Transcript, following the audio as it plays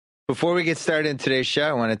Before we get started in today's show,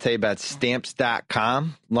 I want to tell you about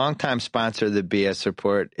Stamps.com, longtime sponsor of the BS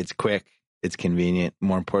Report. It's quick, it's convenient.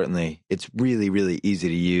 More importantly, it's really, really easy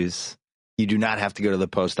to use. You do not have to go to the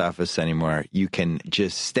post office anymore. You can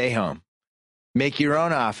just stay home. Make your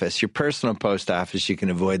own office, your personal post office. You can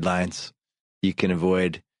avoid lines. You can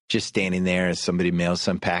avoid just standing there as somebody mails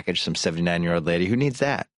some package, some 79-year-old lady. Who needs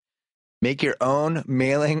that? Make your own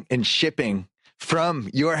mailing and shipping from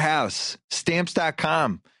your house.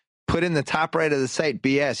 Stamps.com. Put in the top right of the site,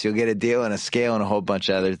 BS. You'll get a deal and a scale and a whole bunch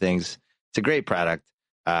of other things. It's a great product.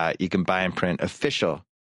 You can buy and print official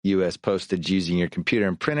U.S. postage using your computer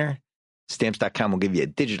and printer. Stamps.com will give you a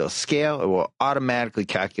digital scale. It will automatically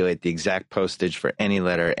calculate the exact postage for any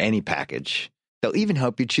letter, any package. They'll even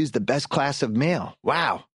help you choose the best class of mail.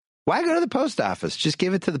 Wow. Why go to the post office? Just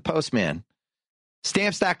give it to the postman.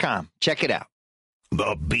 Stamps.com. Check it out.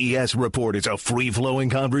 The BS Report is a free-flowing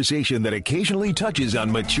conversation that occasionally touches on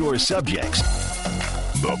mature subjects.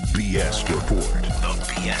 The BS Report. The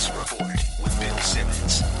BS Report with Bill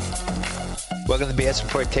Simmons. Welcome to the BS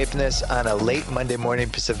Report. Taping this on a late Monday morning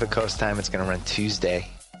Pacific Coast time. It's going to run Tuesday.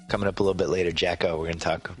 Coming up a little bit later, JackO. We're going to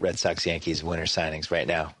talk Red Sox, Yankees, winter signings. Right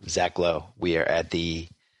now, Zach Lowe. We are at the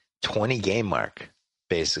 20-game mark,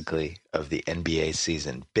 basically, of the NBA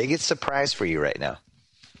season. Biggest surprise for you right now?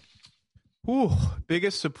 Ooh,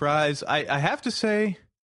 biggest surprise. I have to say,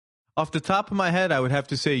 off the top of my head, I would have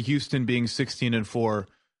to say Houston being 16-4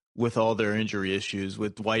 with all their injury issues,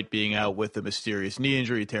 with White being out with a mysterious knee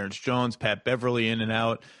injury, Terrence Jones, Pat Beverly in and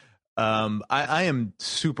out. I am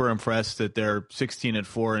super impressed that they're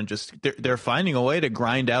 16-4 and just they're finding a way to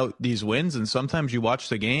grind out these wins. And sometimes you watch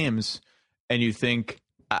the games and you think,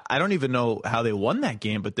 I don't even know how they won that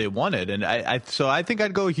game, but they won it. And so I think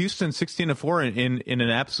I'd go Houston 16-4 in an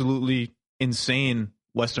absolutely insane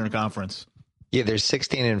Western Conference. Yeah, they're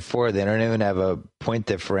 16-4. They don't even have a point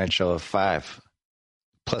differential of 5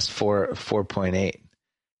 plus 4.8.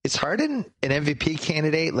 Is Harden an MVP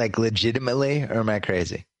candidate, like legitimately, or am I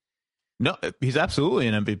crazy? No, he's absolutely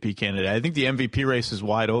an MVP candidate. I think the MVP race is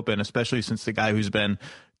wide open, especially since the guy who's been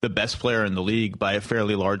the best player in the league by a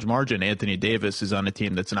fairly large margin, Anthony Davis, is on a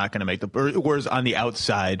team that's not going to make or is on the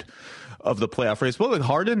outside of the playoff race. Well, look,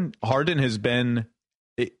 Harden has been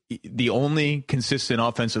the only consistent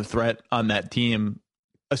offensive threat on that team,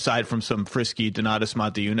 aside from some frisky Donatas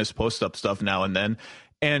Montejunas post-up stuff now and then.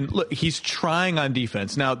 And look, he's trying on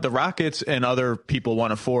defense. Now, the Rockets and other people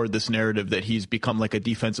want to forward this narrative that he's become like a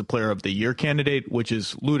defensive player of the year candidate, which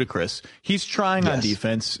is ludicrous. He's trying on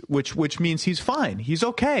defense, which means he's fine. He's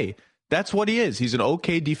okay. That's what he is. He's an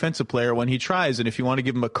okay defensive player when he tries. And if you want to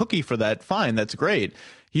give him a cookie for that, fine, that's great.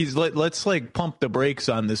 Let's like pump the brakes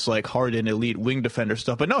on this like Harden elite wing defender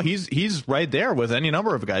stuff. But no, he's right there with any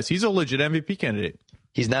number of guys. He's a legit MVP candidate.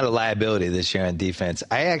 He's not a liability this year on defense.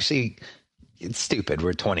 It's stupid.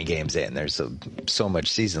 We're 20 games in. There's so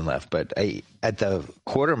much season left. But at the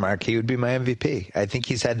quarter mark, he would be my MVP. I think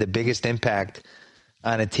he's had the biggest impact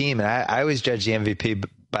on a team. And I always judge the MVP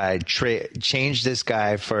by change this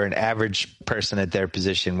guy for an average person at their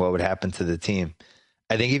position. What would happen to the team?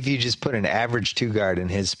 I think if you just put an average two guard in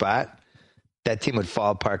his spot, that team would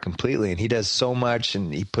fall apart completely. And he does so much,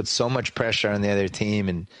 and he puts so much pressure on the other team,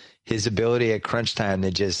 and his ability at crunch time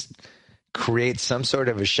to just create some sort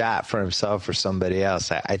of a shot for himself or somebody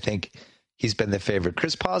else. I think he's been the favorite.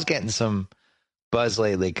 Chris Paul's getting some buzz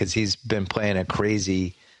lately because he's been playing a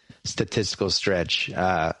crazy statistical stretch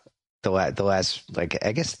the last, like,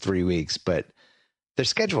 I guess 3 weeks, but their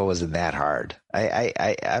schedule wasn't that hard.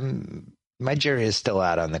 My jury is still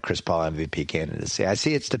out on the Chris Paul MVP candidacy. I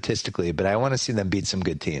see it statistically, but I want to see them beat some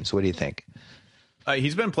good teams. What do you think?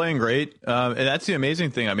 He's been playing great, and that's the amazing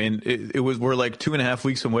thing. I mean, we're like 2.5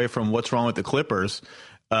 weeks away from what's wrong with the Clippers.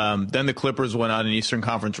 Then the Clippers went on an Eastern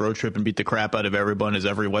Conference road trip and beat the crap out of everyone, as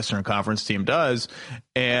every Western Conference team does.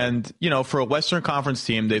 And, for a Western Conference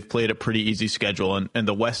team, they've played a pretty easy schedule, and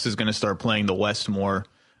the West is going to start playing the West more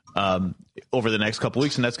over the next couple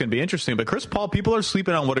weeks, and that's going to be interesting. But Chris Paul, people are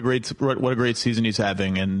sleeping on what a great season he's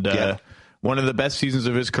having, and one of the best seasons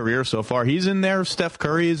of his career so far. He's in there. Steph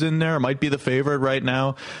Curry is in there. Might be the favorite right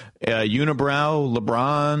now. Unibrow,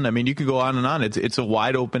 LeBron. I mean, you could go on and on. It's a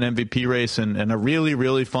wide open MVP race and a really,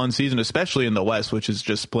 really fun season, especially in the West, which is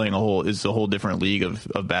just playing a whole different league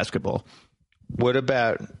of basketball. What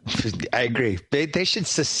about? I agree. They should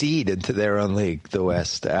secede into their own league, the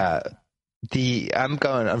West. I'm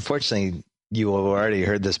going. Unfortunately, you will have already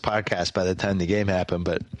heard this podcast by the time the game happened,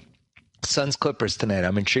 but Suns Clippers tonight.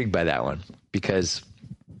 I'm intrigued by that one because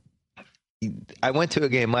I went to a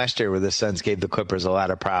game last year where the Suns gave the Clippers a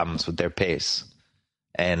lot of problems with their pace.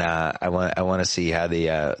 And I want to see how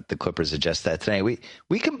the Clippers adjust that tonight.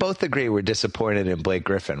 We can both agree we're disappointed in Blake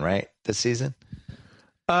Griffin, right, this season?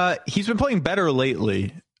 He's been playing better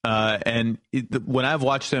lately. When I've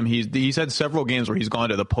watched him, he's had several games where he's gone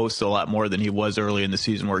to the post a lot more than he was early in the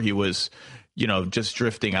season, where he was, just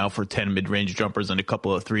drifting out for 10 mid-range jumpers and a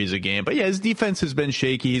couple of threes a game. But yeah, his defense has been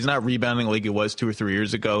shaky. He's not rebounding like it was 2 or 3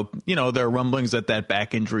 years ago. There are rumblings that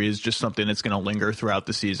back injury is just something that's going to linger throughout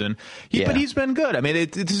the season. But he's been good. I mean,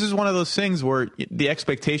 this is one of those things where the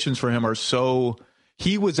expectations for him are so.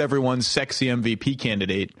 He was everyone's sexy MVP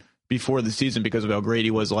candidate before the season because of how great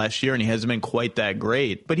he was last year, and he hasn't been quite that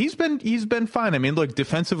great. But he's been fine. I mean, look,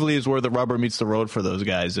 defensively is where the rubber meets the road for those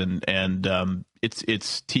guys, and it's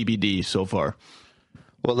TBD so far.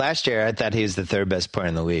 Well, last year I thought he was the third best player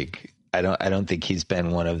in the league. I don't think he's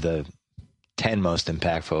been one of the 10 most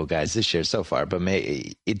impactful guys this year so far, but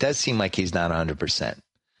it does seem like he's not 100%.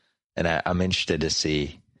 And I'm interested to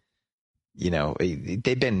see.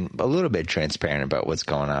 They've been a little bit transparent about what's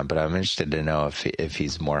going on, but I'm interested to know if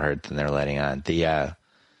he's more hurt than they're letting on.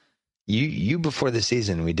 You before the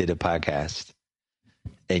season, we did a podcast,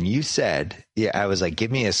 and you said, I was like, give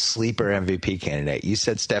me a sleeper MVP candidate. You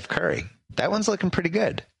said Steph Curry. That one's looking pretty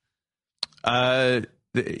good. I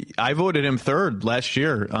voted him third last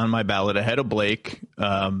year on my ballot, ahead of Blake,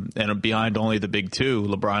 and behind only the big two,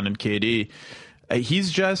 LeBron and KD.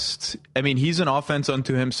 He's an offense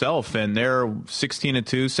unto himself, and they're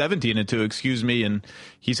 17-2, and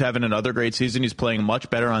he's having another great season. He's playing much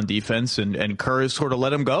better on defense, and Kerr has sort of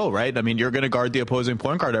let him go, right? I mean, you're going to guard the opposing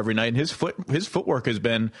point guard every night, and his footwork has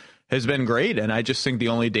been great, and I just think the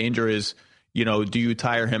only danger is, do you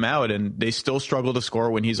tire him out? And they still struggle to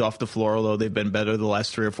score when he's off the floor, although they've been better the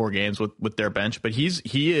last 3 or 4 games with their bench. But he's a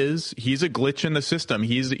glitch in the system.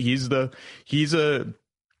 He's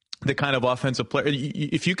the kind of offensive player.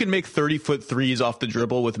 If you can make 30-foot threes off the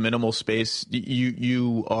dribble with minimal space,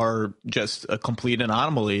 you are just a complete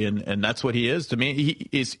anomaly, and that's what he is to me.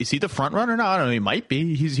 Is he the front runner now? I don't know. He might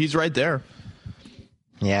be. He's right there.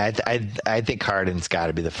 Yeah, I think Harden's got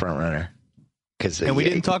to be the front runner. And we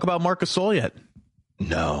didn't talk about Marc Gasol yet.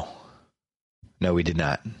 No, we did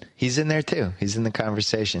not. He's in there too. He's in the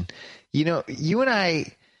conversation. You and I,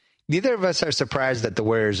 neither of us are surprised that the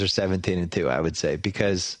Warriors are 17-2. I would say,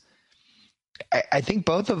 because I think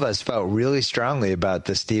both of us felt really strongly about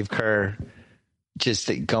the Steve Kerr just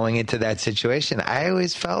going into that situation. I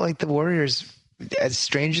always felt like the Warriors, as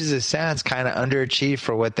strange as it sounds, kind of underachieved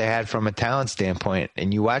for what they had from a talent standpoint.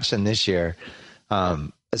 And you watch them this year,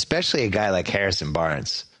 especially a guy like Harrison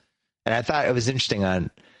Barnes. And I thought it was interesting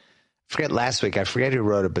last week, I forget who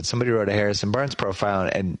wrote it, but somebody wrote a Harrison Barnes profile,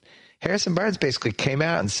 and Harrison Barnes basically came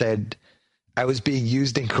out and said, I was being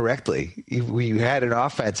used incorrectly. We had an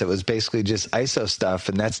offense that was basically just ISO stuff,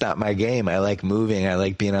 and that's not my game. I like moving. I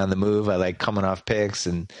like being on the move. I like coming off picks,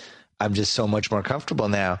 and I'm just so much more comfortable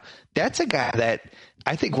now. That's a guy that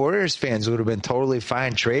I think Warriors fans would have been totally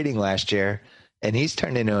fine trading last year, and he's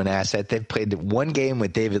turned into an asset. They've played one game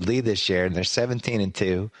with David Lee this year, and they're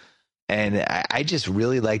 17-2, and I just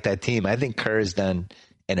really like that team. I think Kerr has done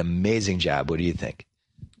an amazing job. What do you think?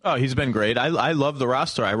 Oh, he's been great. I love the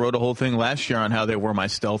roster. I wrote a whole thing last year on how they were my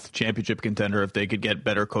stealth championship contender if they could get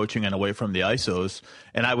better coaching and away from the ISOs.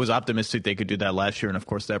 And I was optimistic they could do that last year, and of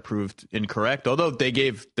course that proved incorrect. Although they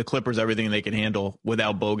gave the Clippers everything they could handle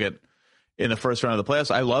without Bogut in the first round of the playoffs.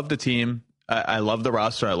 I love the team. I love the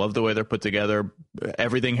roster. I love the way they're put together.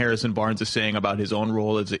 Everything Harrison Barnes is saying about his own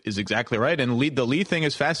role is exactly right. And the Lee thing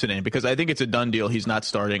is fascinating because I think it's a done deal. He's not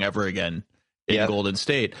starting ever again in Golden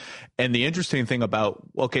State. And the interesting thing about,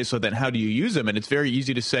 okay, so then how do you use him? And it's very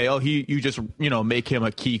easy to say, you just, make him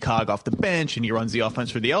a key cog off the bench and he runs the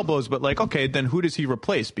offense for the elbows. But okay, then who does he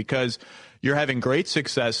replace? Because you're having great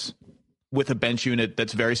success with a bench unit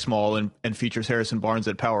that's very small and features Harrison Barnes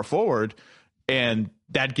at power forward. And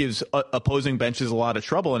that gives opposing benches a lot of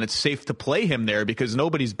trouble. And it's safe to play him there because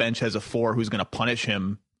nobody's bench has a 4 who's going to punish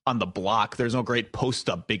him on the block. There's no great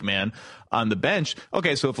post-up big man on the bench.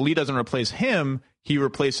 Okay, so if Lee doesn't replace him, he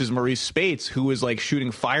replaces Maurice Spates, who is like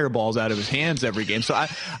shooting fireballs out of his hands every game. So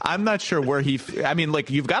I'm not sure where you've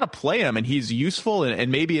got to play him, and he's useful,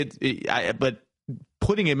 and maybe but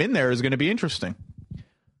putting him in there is going to be interesting.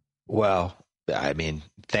 Well,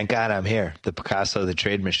 thank God I'm here. The Picasso, the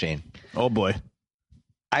trade machine. Oh boy.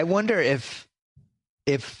 I wonder if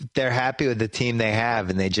they're happy with the team they have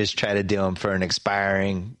and they just try to deal him for an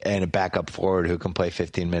expiring and a backup forward who can play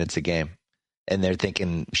 15 minutes a game. And they're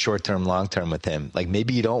thinking short-term, long-term with him. Like,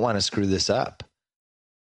 maybe you don't want to screw this up.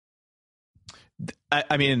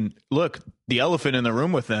 Look, the elephant in the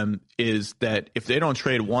room with them is that if they don't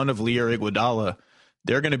trade one of Lee or Iguodala,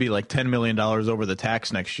 they're going to be like $10 million over the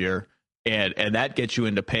tax next year. And that gets you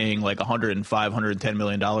into paying like $105, $110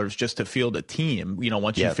 million just to field a team,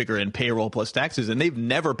 once you figure in payroll plus taxes. And they've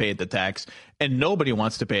never paid the tax, and nobody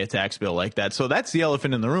wants to pay a tax bill like that. So that's the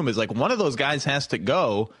elephant in the room, is like one of those guys has to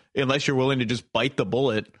go unless you're willing to just bite the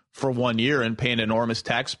bullet for 1 year and pay an enormous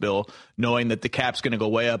tax bill, knowing that the cap's going to go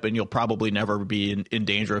way up and you'll probably never be in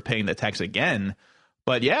danger of paying the tax again.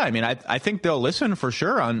 But yeah, I mean, I think they'll listen for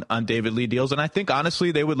sure on David Lee deals. And I think,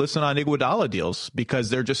 honestly, they would listen on Iguodala deals because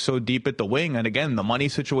they're just so deep at the wing. And again, the money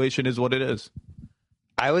situation is what it is.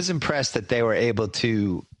 I was impressed that they were able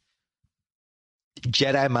to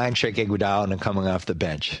Jedi mind trick Iguodala into coming off the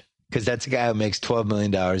bench, because that's a guy who makes $12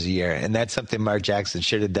 million a year. And that's something Mark Jackson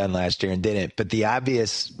should have done last year and didn't. But the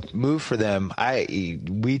obvious move for them,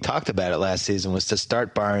 we talked about it last season, was to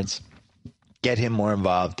start Barnes, get him more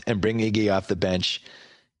involved, and bring Iggy off the bench,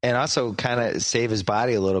 and also kind of save his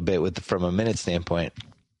body a little bit from a minute standpoint.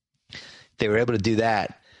 They were able to do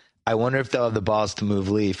that. I wonder if they'll have the balls to move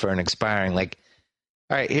Lee for an expiring. Like,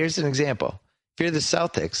 all right, here's an example. If you're the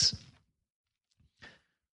Celtics,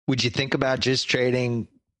 would you think about just trading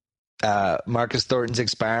Marcus Thornton's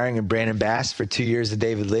expiring and Brandon Bass for 2 years of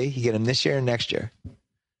David Lee? You get him this year and next year.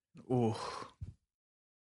 Ooh.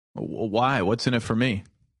 Why? What's in it for me?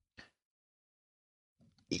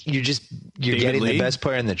 You're getting the best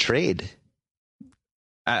player in the trade.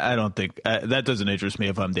 I don't think that doesn't interest me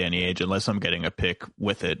if I'm Danny Ainge, unless I'm getting a pick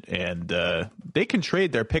with it. And they can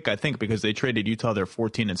trade their pick, I think, because they traded Utah their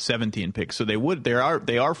 14 and 17 picks. So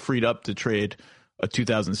they are freed up to trade a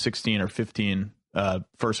 2016 or 15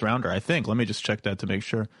 first rounder, I think. Let me just check that to make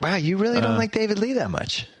sure. Wow, you really don't like David Lee that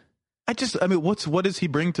much. What does he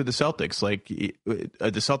bring to the Celtics? Like, the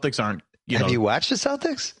Celtics aren't. Have you watched the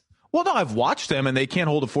Celtics? Well, no, I've watched them, and they can't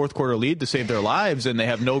hold a fourth quarter lead to save their lives, and they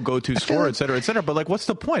have no go-to scorer, et cetera, et cetera. But like, what's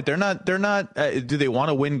the point? They're not. Do they want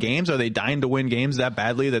to win games? Are they dying to win games that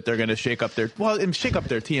badly that they're going to shake up their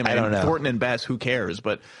team? I don't know. Thornton and Bass, who cares?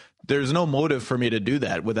 But there's no motive for me to do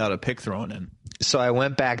that without a pick thrown in. So I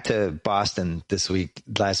went back to Boston last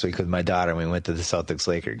week with my daughter, and we went to the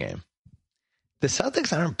Celtics-Laker game. The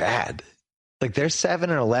Celtics aren't bad. Like, they're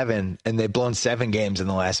 7-11, and they've blown 7 games in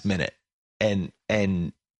the last minute, and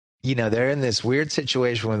they're in this weird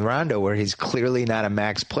situation with Rondo where he's clearly not a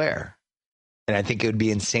max player. And I think it would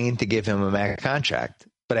be insane to give him a max contract.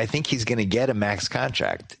 But I think he's going to get a max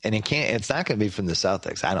contract. And it's not going to be from the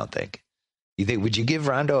Celtics, I don't think. Would you give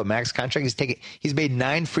Rondo a max contract? He's made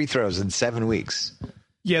 9 free throws in 7 weeks.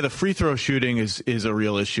 Yeah, the free throw shooting is a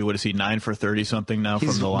real issue. What is he, 9 for 30 something now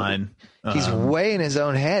from the line? He's way in his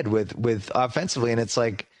own head with offensively. And it's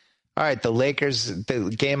like, all right, the Lakers,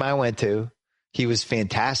 the game I went to, he was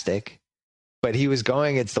fantastic, but he was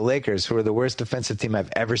going against the Lakers, who are the worst defensive team I've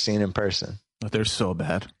ever seen in person. They're so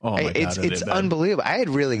bad. Oh my God, it's unbelievable. I had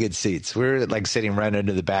really good seats. We were like sitting right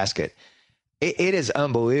under the basket. It is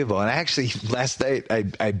unbelievable. And actually, last night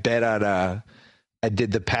I bet on I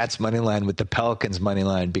did the Pats money line with the Pelicans money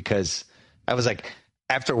line, because I was like,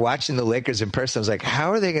 after watching the Lakers in person, I was like,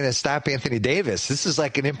 how are they going to stop Anthony Davis? This is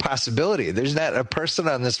like an impossibility. There's not a person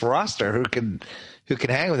on this roster who can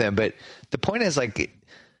hang with him. But the point is, like,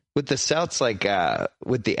 with the Celts, like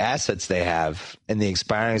with the assets they have and the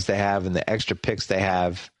expirings they have and the extra picks they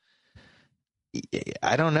have,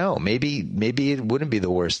 I don't know. Maybe it wouldn't be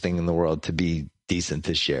the worst thing in the world to be decent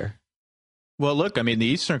this year. Well, look, I mean, the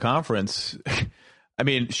Eastern Conference, I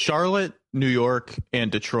mean, Charlotte, New York, and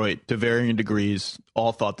Detroit, to varying degrees,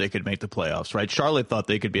 all thought they could make the playoffs, right? Charlotte thought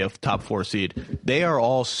they could be a top 4 seed. They are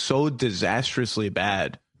all so disastrously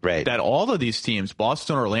bad. Right. That all of these teams,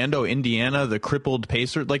 Boston, Orlando, Indiana, the crippled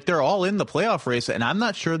Pacers, like, they're all in the playoff race, and I'm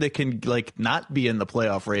not sure they can, like, not be in the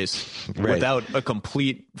playoff race without a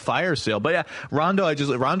complete fire sale. But yeah, Rondo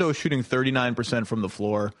is shooting 39% from the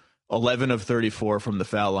floor, 11 of 34 from the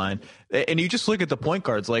foul line. And you just look at the point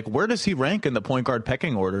guards, like, where does he rank in the point guard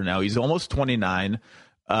pecking order now? He's almost 29.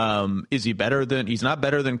 Is he better than? He's not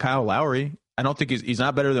better than Kyle Lowry. I don't think he's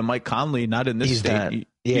not better than Mike Conley. Not in this state.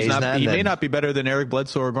 He may not be better than Eric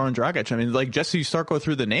Bledsoe or Goran Dragic. I mean, like, just so you start going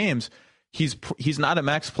through the names, he's not a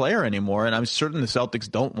max player anymore, and I'm certain the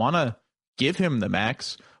Celtics don't want to give him the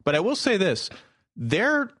max. But I will say this: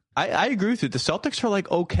 I agree with you. The Celtics are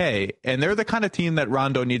like okay, and they're the kind of team that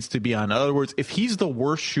Rondo needs to be on. In other words, if he's the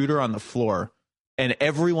worst shooter on the floor, and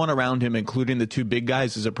everyone around him, including the 2 big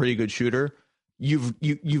guys, is a pretty good shooter,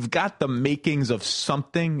 you've got the makings of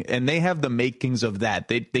something, and they have the makings of that.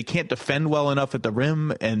 They can't defend well enough at the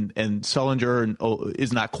rim, and Sullinger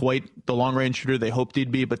is not quite the long range shooter they hoped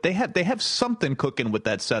he'd be, but they have something cooking with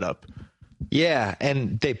that setup. Yeah,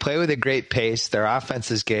 and they play with a great pace. Their offense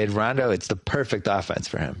is good. Rondo, it's the perfect offense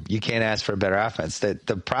for him. You can't ask for a better offense.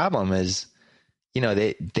 The problem is,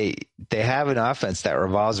 they have an offense that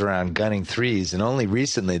revolves around gunning threes, and only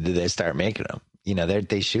recently did they start making them.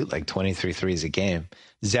 They shoot like 23 threes a game.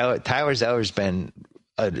 Tyler Zeller's been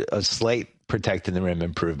a slight protecting the rim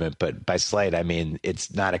improvement, but by slight, I mean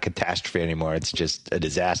it's not a catastrophe anymore. It's just a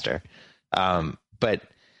disaster. But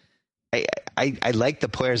I like the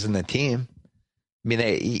players in the team. I mean,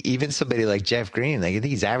 even somebody like Jeff Green, I think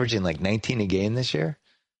he's averaging like 19 a game this year.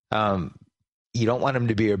 You don't want him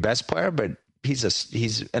to be your best player, but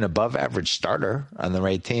he's an above average starter on the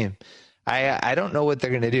right team. I don't know what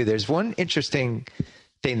they're going to do. There's one interesting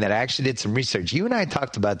thing that I actually did some research. You and I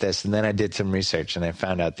talked about this, and then I did some research, and I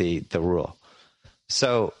found out the rule.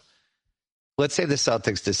 So let's say the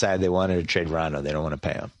Celtics decide they wanted to trade Rondo. They don't want to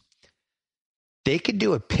pay him. They could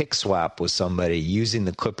do a pick swap with somebody using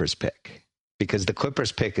the Clippers pick because the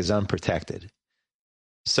Clippers pick is unprotected.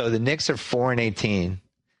 So the Knicks are 4-18,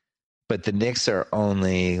 but the Knicks are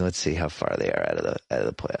only, let's see how far they are out of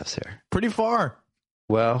the playoffs here. Pretty far.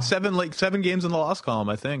 Well, 7 games in the loss column,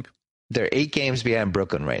 I think. They're 8 games behind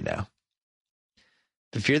Brooklyn right now.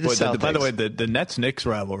 If you're the Celtics, by the way, the Nets-Knicks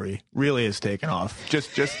rivalry really has taken off.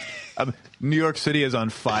 Just New York City is on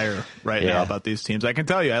fire right now about these teams. I can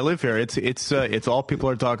tell you, I live here. It's all people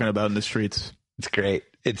are talking about in the streets. It's great.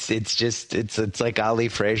 It's like Ali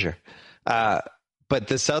Frazier. But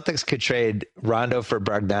the Celtics could trade Rondo for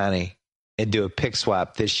Bogdani and do a pick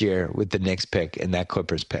swap this year with the Knicks pick and that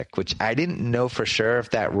Clippers pick, which I didn't know for sure if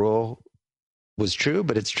that rule was true,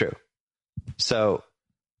 but it's true. So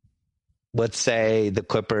let's say the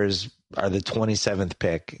Clippers are the 27th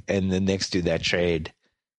pick and the Knicks do that trade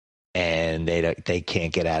and they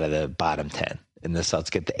can't get out of the bottom 10 and the Celtics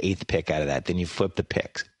get the 8th pick out of that. Then you flip the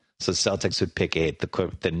picks. So Celtics would pick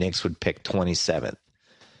 8th, the Knicks would pick 27th.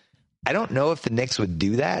 I don't know if the Knicks would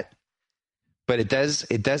do that, but it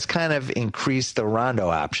does kind of increase the Rondo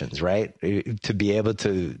options, right? To be able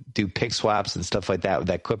to do pick swaps and stuff like that with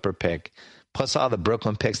that Clipper pick, plus all the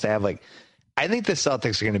Brooklyn picks they have. Like, I think the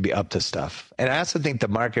Celtics are going to be up to stuff. And I also think the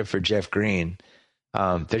market for Jeff Green,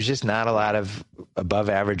 there's just not a lot of above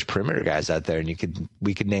average perimeter guys out there. And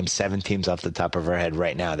we could name 7 teams off the top of our head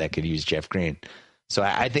right now that could use Jeff Green. So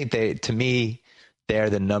I think to me, they're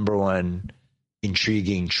the number one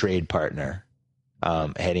intriguing trade partner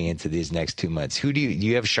heading into these next 2 months. Who do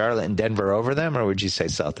you have Charlotte and Denver over them, or would you say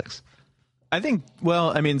Celtics? I think,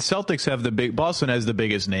 Celtics have Boston has the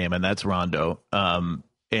biggest name, and that's Rondo.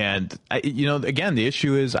 And again, the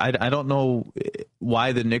issue is I don't know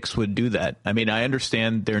why the Knicks would do that. I mean, I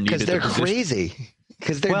understand they're needed. Because they're crazy.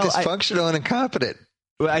 Because they're dysfunctional and incompetent.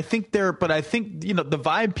 I think the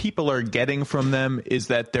vibe people are getting from them is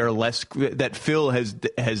that they're less, that Phil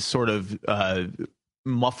has sort of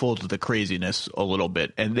muffled the craziness a little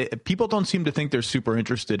bit. And people don't seem to think they're super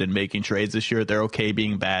interested in making trades this year. They're okay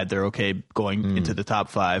being bad. They're okay going into the top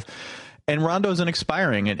 5. And Rondo's an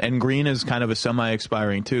expiring, and Green is kind of a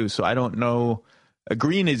semi-expiring too. So I don't know.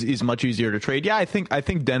 Green is much easier to trade. Yeah, I think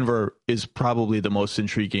Denver is probably the most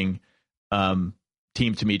intriguing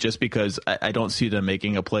team to me, just because I don't see them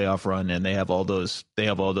making a playoff run, and they have all those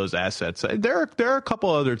assets. There are a couple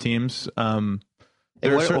other teams. Hold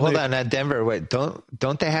on, not Denver. Wait,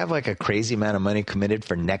 don't they have like a crazy amount of money committed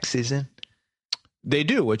for next season? They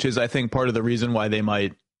do, which is I think part of the reason why they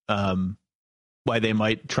might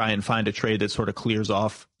try and find a trade that sort of clears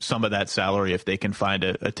off some of that salary if they can find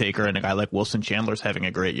a taker. And a guy like Wilson Chandler's having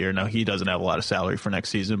a great year. Now, he doesn't have a lot of salary for next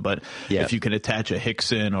season, but if you can attach a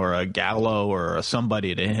Hickson or a Gallo or a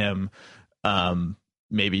somebody to him,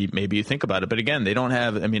 maybe you think about it. But again, they don't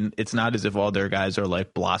have, it's not as if all their guys are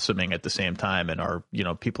like blossoming at the same time and are,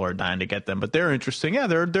 people are dying to get them, but they're interesting. Yeah,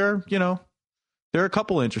 there are a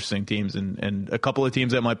couple interesting teams and a couple of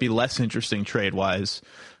teams that might be less interesting trade wise.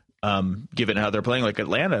 Given how they're playing, like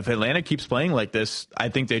Atlanta. If Atlanta keeps playing like this, I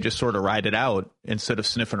think they just sort of ride it out instead of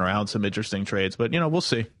sniffing around some interesting trades. But, we'll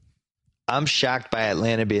see. I'm shocked by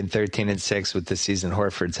Atlanta being 13-6 with the season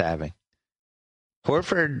Horford's having.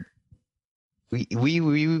 Horford,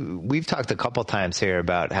 we've talked a couple times here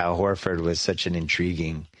about how Horford was such an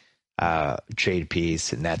intriguing trade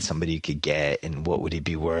piece, and that's somebody you could get, and what would he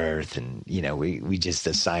be worth? And, we just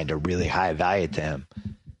assigned a really high value to him.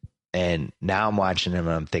 And now I'm watching him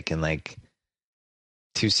and I'm thinking like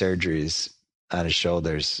 2 surgeries on his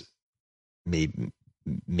shoulders.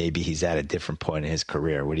 Maybe he's at a different point in his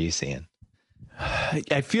career. What are you seeing?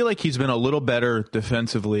 I feel like he's been a little better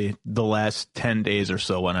defensively the last 10 days or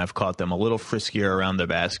so when I've caught them, a little friskier around the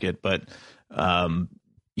basket, but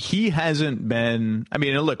he hasn't been. I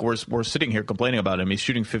mean, look, we're sitting here complaining about him. He's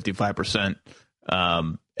shooting 55%,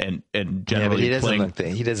 and generally he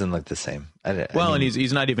doesn't look the same. And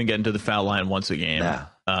he's not even getting to the foul line once a game.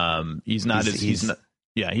 No. He's not as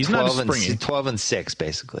springy. 12 and 6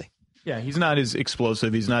 basically. Yeah, he's not as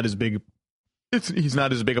explosive. He's not as big. He's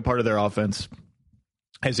not as big a part of their offense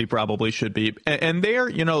as he probably should be. And they're,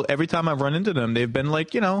 every time I've run into them, they've been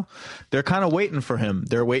like, they're kind of waiting for him.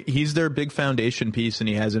 He's their big foundation piece, and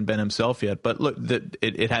he hasn't been himself yet. But look,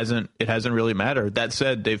 it hasn't really mattered. That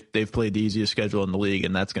said, they've played the easiest schedule in the league,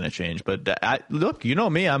 and that's going to change. But look,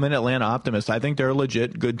 me, I'm an Atlanta optimist. I think they're a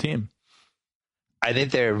legit good team. I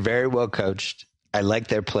think they're very well coached. I like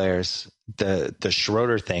their players. The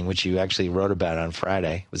Schroeder thing, which you actually wrote about on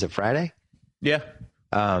Friday. Was it Friday? Yeah.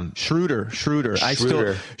 Schroeder. Schroeder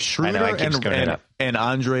and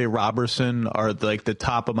Andre Robertson are like the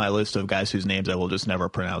top of my list of guys whose names I will just never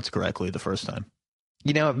pronounce correctly the first time.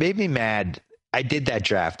 It made me mad. I did that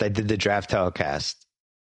draft. I did the draft telecast,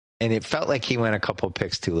 and it felt like he went a couple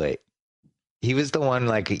picks too late. He was the one,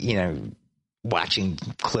 watching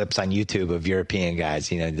clips on YouTube of European guys.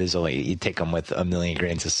 There's only, you take them with a million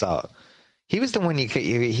grains of salt. He was the one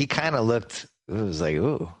he kind of looked. It was like,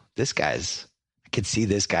 ooh, I could see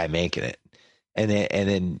this guy making it. And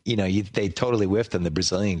then they totally whiffed on the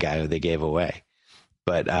Brazilian guy who they gave away.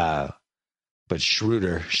 But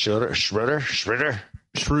Schroeder.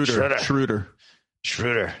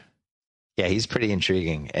 Yeah, he's pretty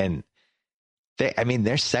intriguing. And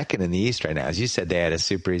they're second in the East right now. As you said, they had a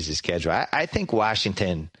super easy schedule. I think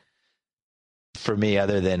Washington, for me,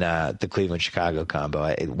 other than the Cleveland-Chicago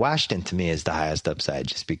combo, Washington to me is the highest upside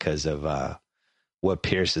just because of what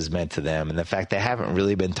Pierce has meant to them and the fact they haven't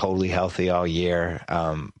really been totally healthy all year.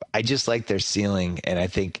 I just like their ceiling, and I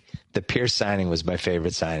think the Pierce signing was my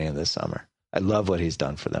favorite signing of this summer. I love what he's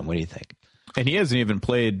done for them. What do you think? And he hasn't even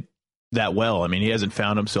played that well. I mean, he hasn't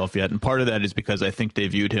found himself yet, and part of that is because I think they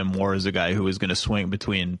viewed him more as a guy who was going to swing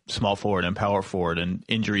between small forward and power forward, and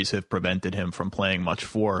injuries have prevented him from playing much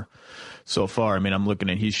four so far. I mean, I'm looking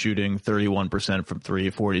at he's shooting 31% from three,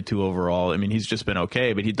 42 overall. I mean, he's just been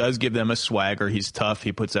okay, but he does give them a swagger. He's tough.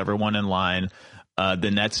 He puts everyone in line.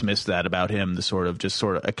 The Nets missed that about him, the sort of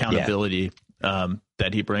accountability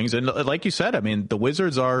that he brings. And like you said, I mean, the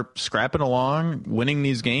Wizards are scrapping along, winning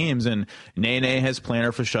these games, and Nene has plantar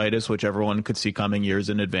fasciitis, which everyone could see coming years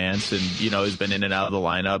in advance, and, has been in and out of the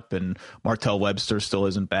lineup, and Martell Webster still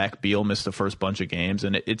isn't back. Beal missed the first bunch of games,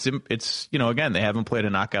 and it's again, they haven't played a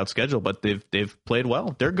knockout schedule, but they've played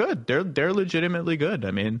well. They're good. They're legitimately good. I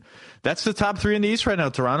mean, that's the top three in the East right now: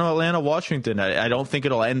 Toronto, Atlanta, Washington. I don't think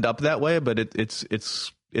it'll end up that way, but it's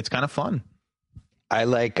kind of fun. I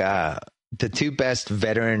like the two best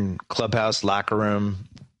veteran clubhouse locker room,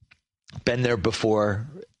 been there before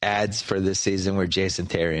ads for this season were Jason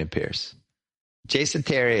Terry and Pierce. Jason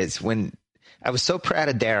Terry I was so proud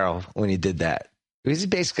of Daryl when he did that. It was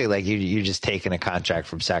basically like you're just taking a contract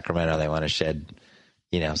from Sacramento. They want to shed,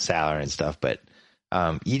 salary and stuff, but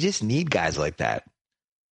you just need guys like that.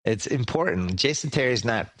 It's important. Jason Terry's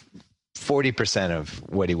not 40% of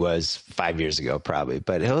what he was 5 years ago, probably,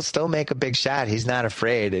 but he'll still make a big shot. He's not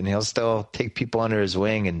afraid, and he'll still take people under his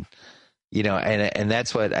wing. And, and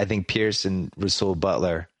that's what I think Pierce and Rasul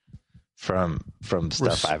Butler from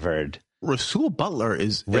stuff I've heard. Rasul Butler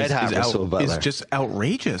is just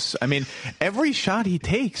outrageous. I mean, every shot he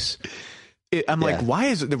takes, I'm like, why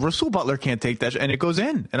is it Rasul Butler can't take that? And it goes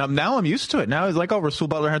in. And I'm used to it. Now it's like, Rasul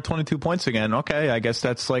Butler had 22 points again. Okay, I guess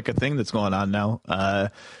that's like a thing that's going on now.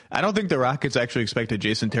 I don't think the Rockets actually expected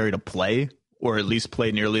Jason Terry to play, or at least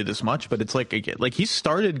play nearly this much. But it's like he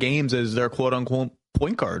started games as their quote unquote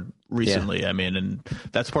point guard recently. Yeah. I mean, and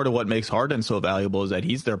that's part of what makes Harden so valuable, is that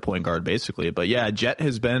he's their point guard basically. But yeah, Jet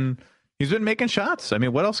he's been making shots. I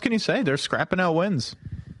mean, what else can you say? They're scrapping out wins.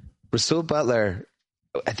 Rasul Butler,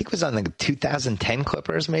 I think it was on the 2010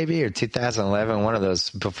 Clippers maybe, or 2011, one of those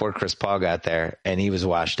before Chris Paul got there, and he was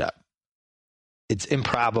washed up. It's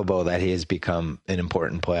improbable that he has become an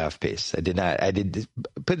important playoff piece. I did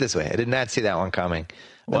put it this way, I did not see that one coming.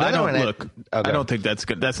 Well, I don't think that's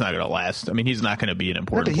good. That's not going to last. I mean, he's not going to be an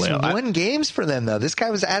important player. He's won games for them, though. This guy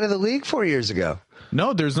was out of the league 4 years ago.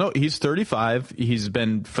 No, he's 35. He's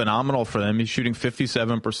been phenomenal for them. He's shooting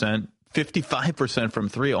 57%. 55% from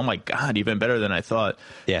three. Oh my God, even better than I thought.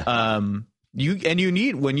 Yeah. You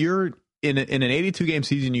need, when you're in an 82 game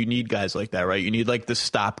season, you need guys like that, right? You need like the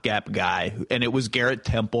stopgap guy. And it was Garrett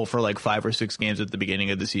Temple for like 5 or 6 games at the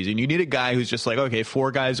beginning of the season. You need a guy who's just like, okay,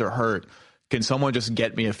 4 guys are hurt. Can someone just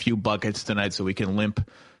get me a few buckets tonight so we can limp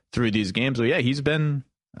through these games? So yeah,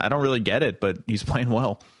 I don't really get it, but he's playing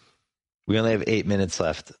well. We only have 8 minutes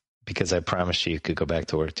left. because I promised you could go back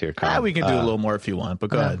to work to your column. We can do a little more if you want, but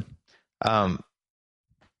go ahead.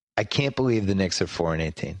 I can't believe the Knicks are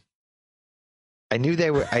 4-18. I knew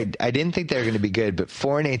they were. I didn't think they were going to be good, but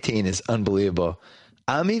 4-18 is unbelievable.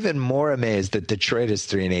 I'm even more amazed that Detroit is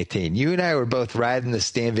 3-18. You and I were both riding the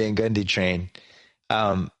Stan Van Gundy train.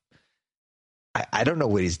 I don't know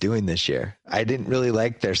what he's doing this year. I didn't really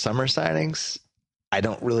like their summer signings. I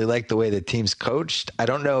don't really like the way the team's coached. I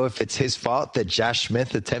don't know if it's his fault that Josh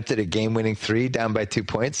Smith attempted a game-winning 3 down by 2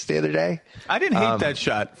 points the other day. I didn't hate that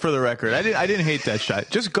shot, for the record. I didn't hate that shot.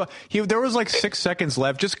 Just go. There was like 6 seconds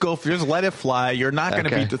left. Just go. Just let it fly. You're not going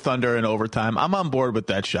to beat the Thunder in overtime. I'm on board with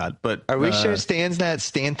that shot. But are we sure Stan's not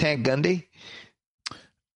Stan Tank Gundy?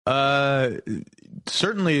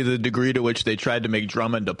 Certainly, the degree to which they tried to make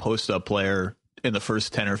Drummond a post-up player in the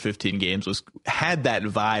first 10 or 15 games had that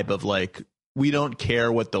vibe of like, we don't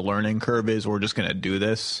care what the learning curve is. We're just going to do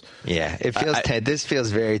this. Yeah, it feels this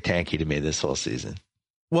feels very tanky to me this whole season.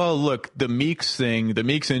 Well, look, the Meeks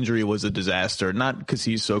injury was a disaster. Not because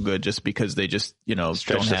he's so good, just because they just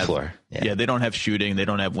stretch the floor. Yeah, they don't have shooting. They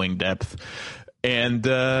don't have wing depth, and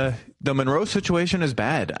the Monroe situation is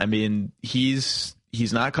bad. I mean, he's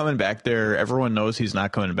not coming back there. Everyone knows he's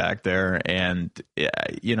not coming back there. And,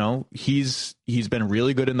 he's been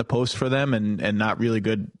really good in the post for them and not really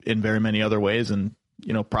good in very many other ways. And,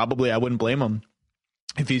 probably I wouldn't blame him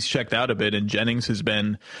if he's checked out a bit. And Jennings has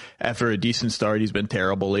been, after a decent start, he's been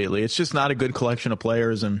terrible lately. It's just not a good collection of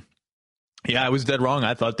players. And yeah, I was dead wrong.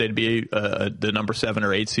 I thought they'd be the number 7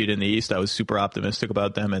 or 8 seed in the East. I was super optimistic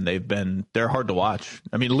about them, and they're hard to watch.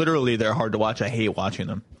 I mean, literally, they're hard to watch. I hate watching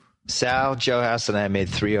them. Sal, Joe House, and I made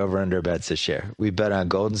 3 over-under bets this year. We bet on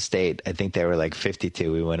Golden State. I think they were like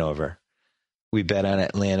 52. We went over. We bet on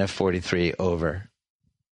Atlanta 43 over.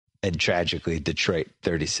 And tragically, Detroit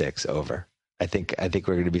 36 over. I think we're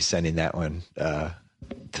going to be sending that one to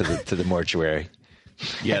the mortuary.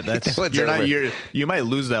 Yeah, you might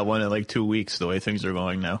lose that one in like 2 weeks the way things are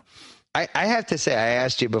going now. I have to say, I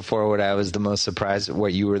asked you before what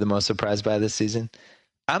you were the most surprised by this season.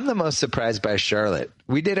 I'm the most surprised by Charlotte.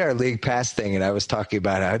 We did our league pass thing, and I was talking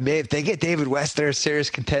about how if they get David West, they're a serious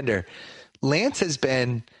contender. Lance has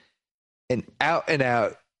been an out and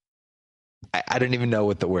out. I don't even know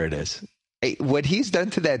what the word is. What he's done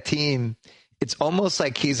to that team, it's almost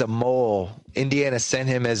like he's a mole. Indiana sent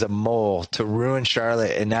him as a mole to ruin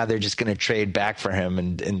Charlotte, and now they're just going to trade back for him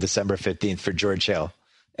in December 15th for George Hill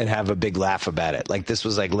and have a big laugh about it. Like this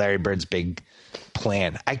was like Larry Bird's big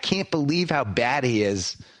plan. I can't believe how bad he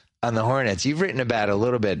is on the Hornets. You've written about it a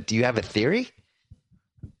little bit. Do you have a theory?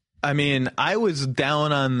 I mean, I was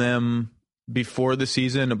down on them before the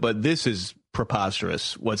season, but this is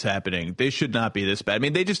preposterous what's happening. They should not be this bad. I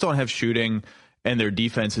mean, they just don't have shooting, and their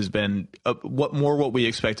defense has been what we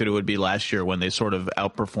expected it would be last year when they sort of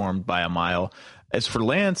outperformed by a mile. As for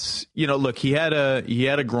Lance, look, he had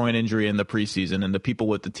a groin injury in the preseason, and the people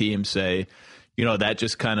with the team say, that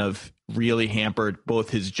just kind of really hampered both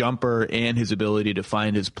his jumper and his ability to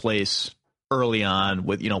find his place early on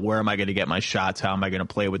with, where am I going to get my shots? How am I going to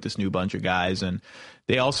play with this new bunch of guys? And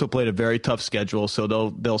they also played a very tough schedule, so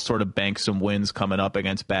they'll sort of bank some wins coming up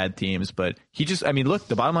against bad teams. But look,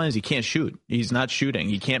 the bottom line is he can't shoot. He's not shooting.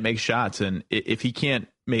 He can't make shots. And if he can't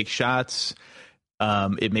make shots,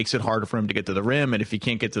 it makes it harder for him to get to the rim. And if he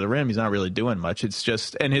can't get to the rim, he's not really doing much. It's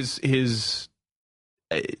just, and his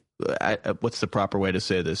what's the proper way to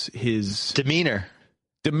say this? His demeanor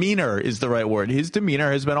is the right word. His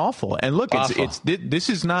demeanor has been awful. And look, this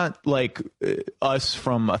is not like us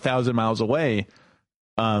from 1,000 miles away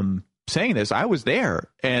saying this. I was there,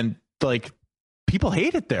 and like people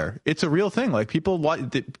hate it there. It's a real thing. Like people,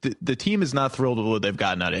 the team is not thrilled with what they've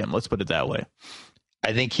gotten out of him. Let's put it that way.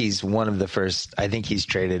 I think he's one of the first. I think he's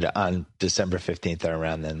traded on December 15th or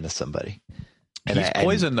around then with somebody. And he's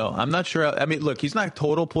poison, though. I'm not sure. I mean, look, he's not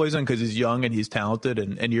total poison because he's young and he's talented.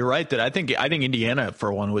 And you're right that I think Indiana,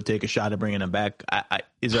 for one, would take a shot at bringing him back.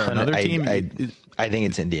 Is there another team? I think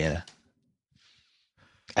it's Indiana.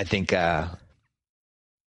 I think that.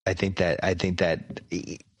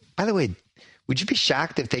 By the way, would you be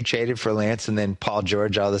shocked if they traded for Lance and then Paul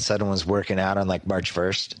George all of a sudden was working out on like March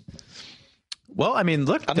 1st? Well, I mean,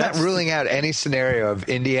 look, I'm not ruling out any scenario of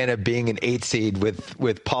Indiana being an 8 seed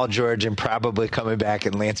with Paul George and probably coming back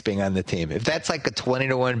and Lance being on the team. If that's like a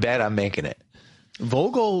 20-1 bet, I'm making it.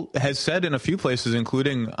 Vogel has said in a few places,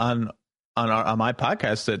 including on my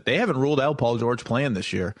podcast, that they haven't ruled out Paul George playing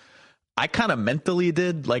this year. I kind of mentally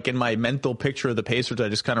did, like in my mental picture of the Pacers, I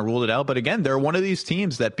just kind of ruled it out. But again, they're one of these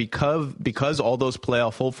teams that because all those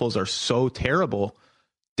playoff hopefuls are so terrible,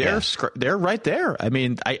 they're right there. I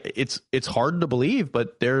mean, it's hard to believe,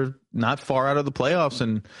 but they're not far out of the playoffs.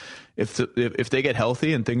 And if they get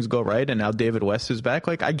healthy and things go right, and now David West is back,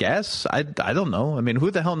 like, I guess I don't know. I mean,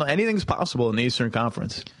 who the hell knows? Anything's possible in the Eastern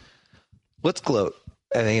Conference. Let's gloat.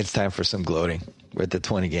 I think it's time for some gloating. We're at the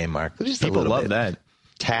 20-game mark. Just People love that.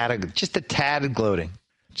 Just a tad of gloating.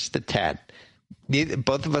 Just a tad.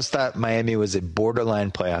 Both of us thought Miami was a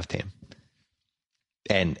borderline playoff team.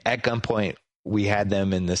 And at gunpoint, we had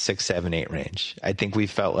them in the 6, 7, 8 range. I think we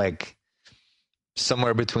felt like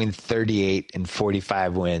somewhere between 38 and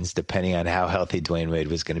 45 wins, depending on how healthy Dwayne Wade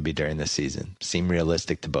was going to be during the season. Seemed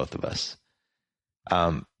realistic to both of us.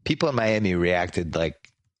 People in Miami reacted like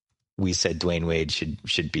we said Dwayne Wade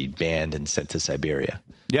should be banned and sent to Siberia.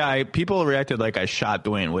 Yeah, people reacted like I shot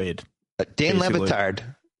Dwayne Wade. Dan Le Batard,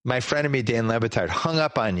 my frenemy Dan Le Batard, hung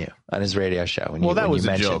up on you on his radio show. That was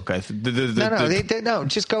a joke. No,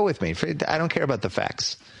 just go with me. I don't care about the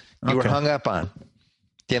facts. You were hung up on.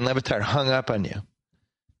 Dan Le Batard hung up on you.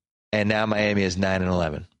 And now Miami is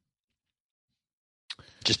 9-11.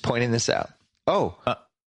 Just pointing this out.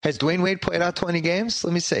 Has Dwayne Wade played out 20 games?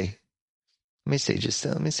 Let me see. Let me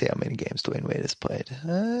see how many games Dwayne Wade has played.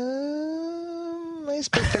 He's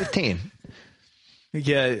played 13.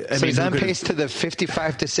 Yeah, so he's on pace to the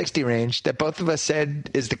 55 to 60 range that both of us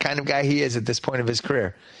said is the kind of guy he is at this point of his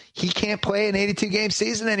career. He can't play an 82-game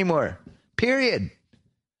season anymore. Period.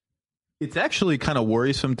 It's actually kind of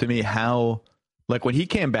worrisome to me how, like, when he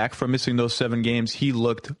came back from missing those 7 games, he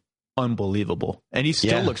looked unbelievable. And he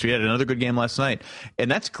still looks. We had another good game last night.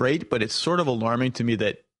 And that's great, but it's sort of alarming to me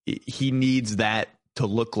that he needs that to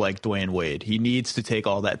look like Dwayne Wade. He needs to take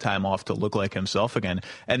all that time off to look like himself again.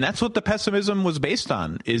 And that's what the pessimism was based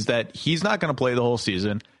on, is that he's not going to play the whole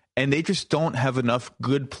season, and they just don't have enough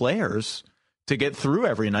good players to get through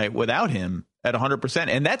every night without him at 100%.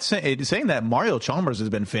 And that's saying that Mario Chalmers has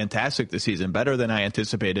been fantastic this season, better than I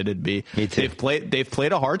anticipated it'd be. Me too. They've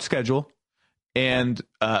played a hard schedule. And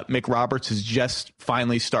McRoberts has just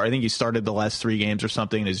finally started. I think he started the last 3 games or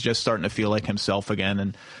something, and is just starting to feel like himself again.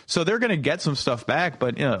 And so they're going to get some stuff back.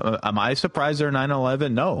 But am I surprised they're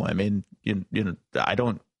 9-11? No. I mean, I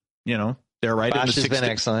don't. They're right. Bosch has been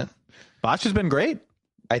excellent. Bosch has been great.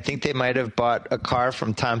 I think they might have bought a car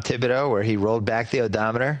from Tom Thibodeau where he rolled back the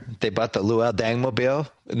odometer. They bought the Luau Dangmobile,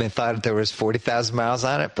 and they thought there was 40,000 miles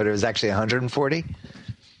on it, but it was actually 140.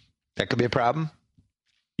 That could be a problem.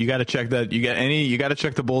 You got to check that. You got to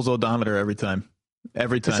check the Bulls odometer every time.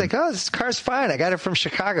 Every time. It's like, this car's fine. I got it from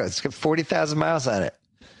Chicago. It's got 40,000 miles on it.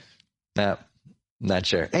 No, not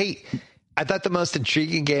sure. Hey, I thought the most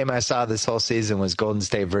intriguing game I saw this whole season was Golden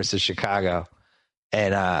State versus Chicago.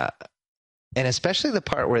 And especially the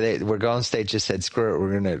part where Golden State just said, screw it,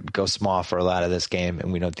 we're going to go small for a lot of this game,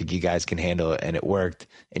 and we don't think you guys can handle it. And it worked.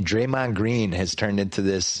 And Draymond Green has turned into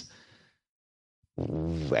this,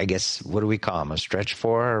 I guess, what do we call him? A stretch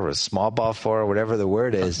 4 or a small ball 4 or whatever the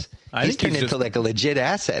word is. He's turned into like a legit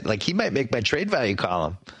asset. Like, he might make my trade value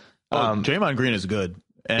column. Draymond Green is good.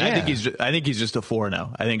 And I think he's just a 4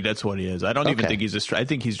 now. I think that's what he is. I don't even think I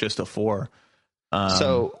think he's just a 4.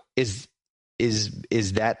 So is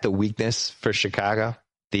that the weakness for Chicago?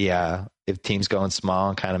 If teams going small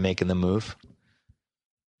and kind of making the move?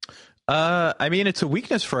 I mean, it's a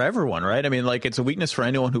weakness for everyone, right? I mean, like, it's a weakness for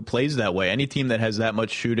anyone who plays that way. Any team that has that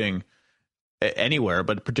much shooting anywhere,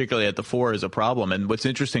 but particularly at the 4, is a problem. And what's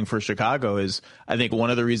interesting for Chicago is, I think one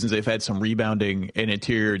of the reasons they've had some rebounding and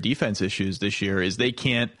interior defense issues this year is they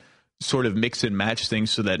can't sort of mix and match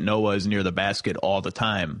things so that Noah is near the basket all the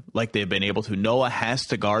time, like they've been able to. Noah has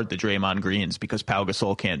to guard the Draymond Greens because Pau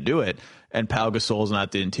Gasol can't do it, and Pau Gasol is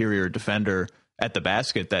not the interior defender at the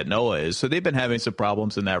basket that Noah is. So they've been having some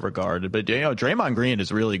problems in that regard. But Draymond Green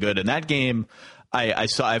is really good. And that game, I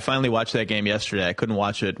finally watched that game yesterday. I couldn't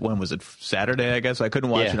watch it. When was it? Saturday, I guess. I couldn't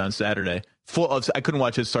watch it on Saturday. I couldn't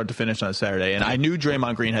watch it start to finish on Saturday. And I knew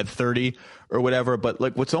Draymond Green had 30 or whatever. But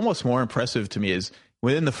like, what's almost more impressive to me is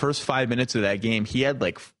within the first 5 minutes of that game, he had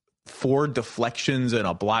like 4 deflections and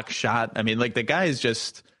a block shot. I mean, like, the guy is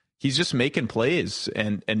just, he's just making plays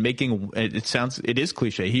and making, it is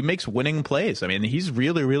cliche, he makes winning plays. I mean, he's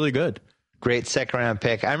really, really good. Great second-round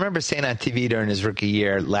pick. I remember saying on TV during his rookie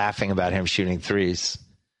year, laughing about him shooting threes.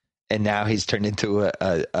 And now he's turned into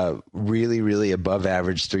a really, really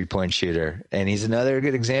above-average three-point shooter. And he's another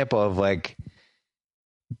good example of, like,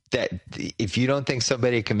 that if you don't think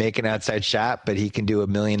somebody can make an outside shot, but he can do a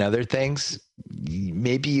million other things,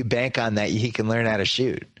 maybe you bank on that he can learn how to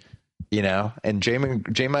shoot. And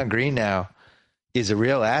Draymond Green now is a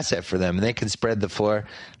real asset for them, and they can spread the floor.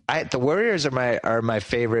 The Warriors are my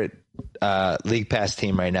favorite League Pass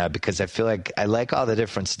team right now because I feel like I like all the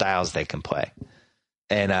different styles they can play.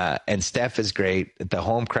 and Steph is great. The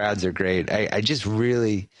home crowds are great. I just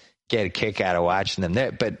really get a kick out of watching them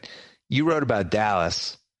there. But you wrote about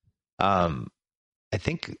Dallas, I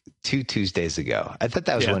think 2 Tuesdays ago. I thought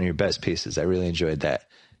that was one of your best pieces. I really enjoyed that.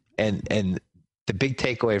 And the big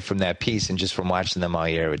takeaway from that piece, and just from watching them all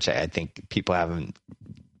year, which I think people haven't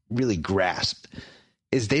really grasped,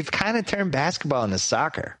 is they've kind of turned basketball into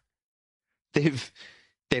soccer.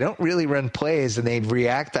 They don't really run plays, and they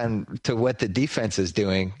react to what the defense is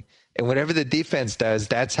doing. And whatever the defense does,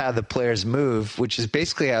 that's how the players move, which is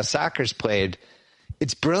basically how soccer's played.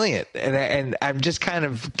 It's brilliant. And I'm just kind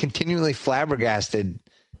of continually flabbergasted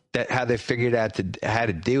that how they figured out how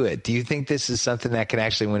to do it. Do you think this is something that can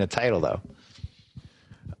actually win a title, though?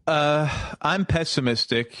 I'm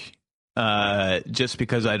pessimistic just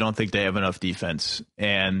because I don't think they have enough defense.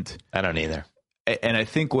 And I don't either. And I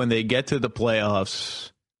think when they get to the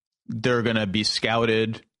playoffs, they're going to be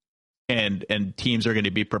scouted and teams are going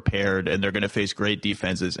to be prepared, and they're going to face great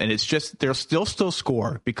defenses. And it's just, they'll still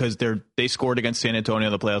score because they scored against San Antonio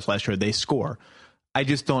in the playoffs last year. They score. I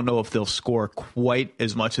just don't know if they'll score quite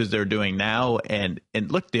as much as they're doing now. And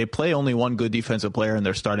look, they play only one good defensive player in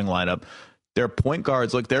their starting lineup. Their point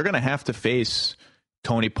guards, look, they're going to have to face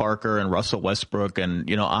Tony Parker and Russell Westbrook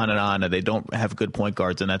and, on, and they don't have good point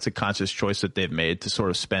guards. And that's a conscious choice that they've made to sort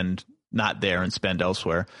of spend not there and spend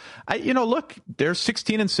elsewhere. Look, they're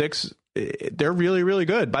 16-6. They're really, really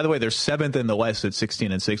good. By the way, they're 7th in the West at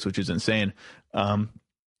 16-6, which is insane. I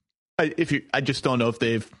just don't know if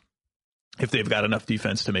they've got enough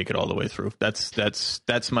defense to make it all the way through. That's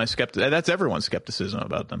my that's everyone's skepticism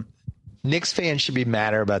about them. Knicks fans should be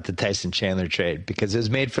madder about the Tyson Chandler trade because it was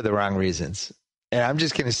made for the wrong reasons. And I'm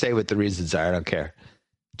just going to say what the reasons are. I don't care.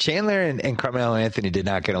 Chandler and Carmelo Anthony did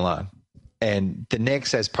not get along. And the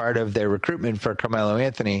Knicks, as part of their recruitment for Carmelo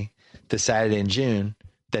Anthony, decided in June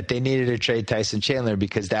that they needed to trade Tyson Chandler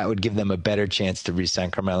because that would give them a better chance to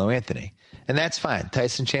re-sign Carmelo Anthony. And that's fine.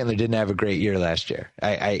 Tyson Chandler didn't have a great year last year.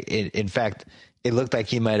 In fact, it looked like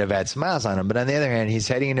he might have had some miles on him. But on the other hand, he's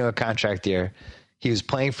heading into a contract year. He was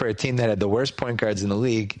playing for a team that had the worst point guards in the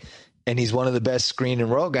league, and he's one of the best screen and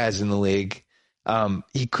roll guys in the league.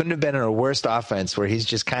 He couldn't have been in a worse offense where he's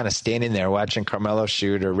just kind of standing there watching Carmelo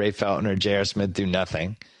shoot or Ray Felton or J.R. Smith do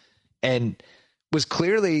nothing, and was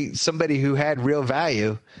clearly somebody who had real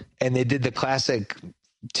value. And they did the classic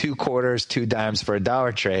 2 quarters, 2 dimes for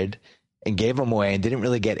 $1 trade and gave him away and didn't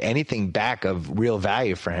really get anything back of real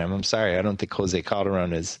value for him. I'm sorry. I don't think Jose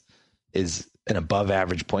Calderon is an above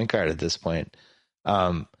average point guard at this point.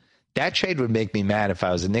 That trade would make me mad if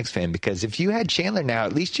I was a Knicks fan, because if you had Chandler now,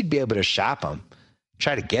 at least you'd be able to shop him,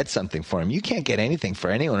 try to get something for him. You can't get anything for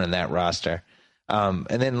anyone on that roster. And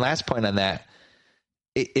then last point on that,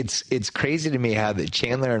 it's crazy to me how the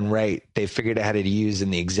Chandler and Wright, they figured out how to use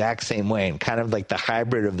in the exact same way, and kind of like the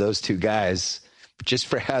hybrid of those two guys, just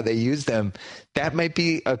for how they use them. That might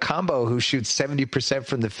be a combo who shoots 70%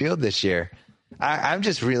 from the field this year. I'm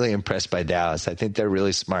just really impressed by Dallas. I think they're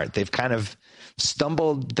really smart. They've kind of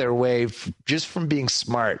stumbled their way just from being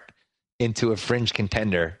smart into a fringe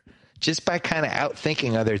contender just by kind of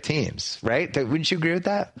outthinking other teams, right? Wouldn't you agree with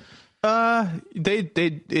that?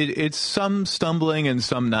 It's some stumbling and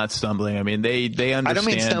some not stumbling. I mean, they understand. I don't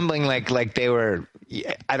mean stumbling like they were.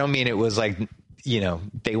 I don't mean it was like,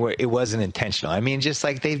 they were. It wasn't intentional. I mean, just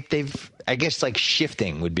like they've. I guess like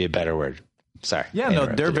shifting would be a better word. Sorry. Yeah, no,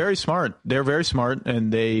 they're very smart. They're very smart,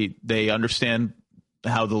 and they understand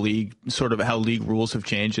how the league, sort of how league rules have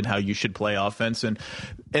changed and how you should play offense. And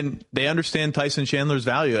they understand Tyson Chandler's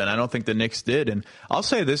value. And I don't think the Knicks did. And I'll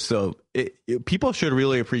say this, though, people should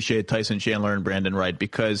really appreciate Tyson Chandler and Brandon Wright,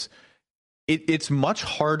 because it's much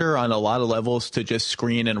harder on a lot of levels to just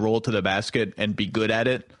screen and roll to the basket and be good at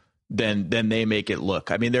it than they make it look.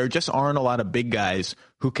 I mean, there just aren't a lot of big guys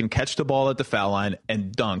who can catch the ball at the foul line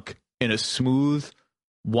and dunk in a smooth,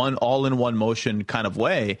 all-in-one motion kind of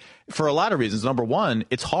way, for a lot of reasons. Number one,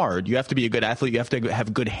 it's hard. You have to be a good athlete. You have to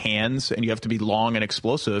have good hands, and you have to be long and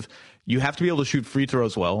explosive. You have to be able to shoot free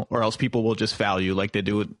throws well, or else people will just foul you like they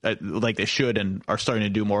do, like they should, and are starting to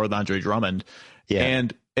do more with Andre Drummond. Yeah.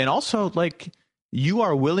 And also, like, you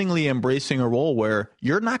are willingly embracing a role where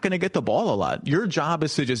you're not going to get the ball a lot. Your job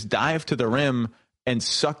is to just dive to the rim and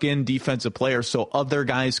suck in defensive players so other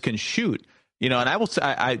guys can shoot. And I will say,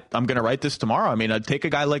 I'm going to write this tomorrow. I mean, I'd take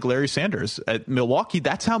a guy like Larry Sanders at Milwaukee.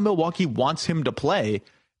 That's how Milwaukee wants him to play.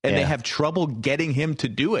 And they have trouble getting him to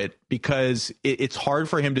do it because it's hard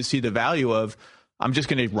for him to see the value of, I'm just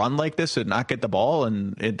going to run like this and not get the ball.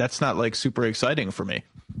 And that's not like super exciting for me.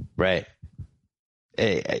 Right.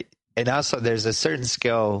 And also there's a certain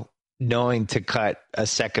skill knowing to cut a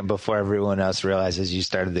second before everyone else realizes you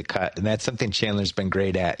started the cut. And that's something Chandler's been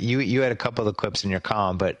great at. You had a couple of clips in your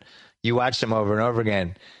column, but you watch them over and over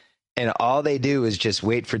again. And all they do is just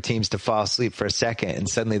wait for teams to fall asleep for a second. And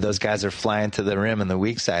suddenly those guys are flying to the rim on the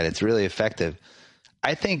weak side. It's really effective.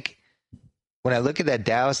 I think when I look at that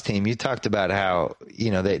Dallas team, you talked about how,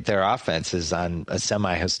 their offense is on a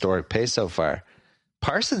semi-historic pace so far.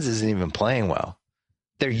 Parsons isn't even playing well.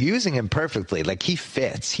 They're using him perfectly. Like, he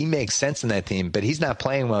fits. He makes sense in that team, but he's not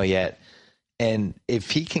playing well yet. And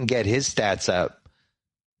if he can get his stats up,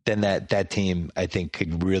 then that team, I think,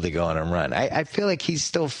 could really go on a run. I feel like he's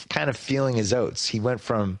still kind of feeling his oats. He went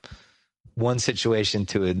from one situation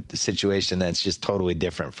to a situation that's just totally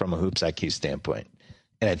different from a hoops IQ standpoint.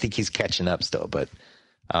 And I think he's catching up still, but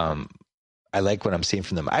I like what I'm seeing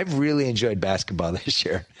from them. I've really enjoyed basketball this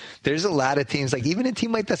year. There's a lot of teams, like even a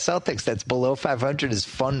team like the Celtics that's below 500 is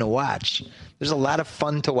fun to watch. There's a lot of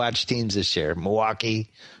fun to watch teams this year. Milwaukee,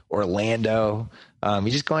 Orlando, you're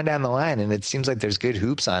just going down the line, and it seems like there's good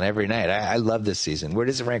hoops on every night. I love this season. Where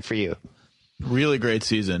does it rank for you? Really great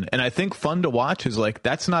season. And I think fun to watch is like,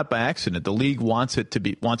 that's not by accident. The league wants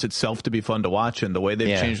itself to be fun to watch, and the way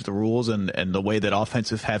they've changed the rules and the way that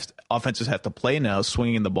offenses have to play now,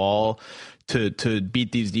 swinging the ball to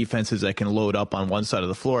beat these defenses that can load up on one side of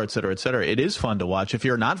the floor, et cetera, et cetera. It is fun to watch. If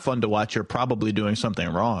you're not fun to watch, you're probably doing something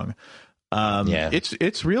wrong.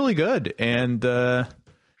 It's really good. And,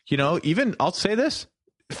 even I'll say this,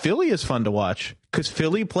 Philly is fun to watch because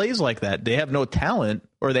Philly plays like that. They have no talent,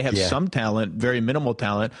 or they have some talent, very minimal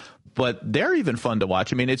talent, but they're even fun to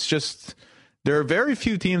watch. I mean, it's just, there are very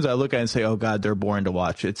few teams I look at and say, oh God, they're boring to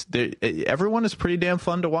watch. Everyone is pretty damn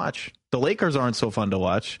fun to watch. The Lakers aren't so fun to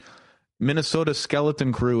watch. Minnesota's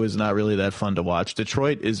skeleton crew is not really that fun to watch.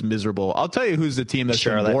 Detroit is miserable. I'll tell you who's the team that's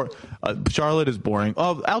Charlotte. Charlotte is boring.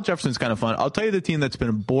 Oh, Al Jefferson's kind of fun. I'll tell you the team that's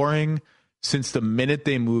been boring since the minute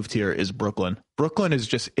they moved here is Brooklyn. Brooklyn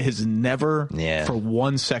is never for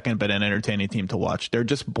 1 second been an entertaining team to watch. They're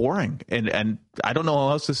just boring. And I don't know how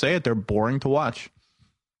else to say it. They're boring to watch.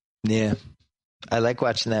 Yeah. I like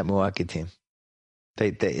watching that Milwaukee team.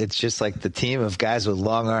 It's just like the team of guys with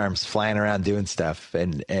long arms flying around doing stuff.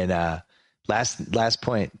 And last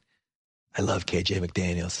point, I love KJ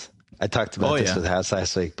McDaniels. I talked about this with House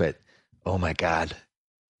last week, but oh my God.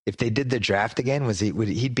 If they did the draft again,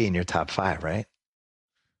 he'd be in your top 5, right?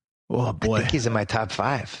 Oh boy. I think he's in my top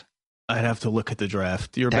 5. I'd have to look at the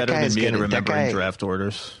draft. You're better than me at remembering draft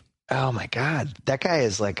orders. Oh my God. That guy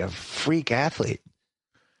is like a freak athlete.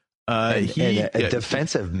 A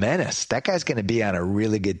defensive menace. That guy's going to be on a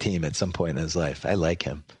really good team at some point in his life. I like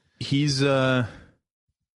him. He's the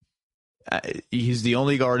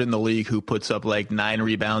only guard in the league who puts up like 9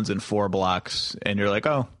 rebounds and 4 blocks, and you're like,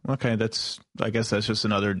 oh, okay, I guess that's just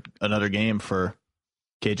another game for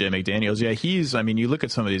KJ McDaniels. Yeah, you look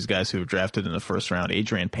at some of these guys who were drafted in the first round.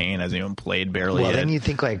 Adrian Payne hasn't even played barely yet. Then you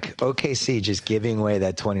think like OKC just giving away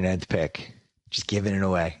that 29th pick. Just giving it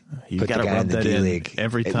away. You've got to rub that in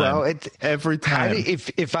every time. Well, every time.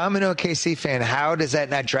 If I'm an OKC fan, how does that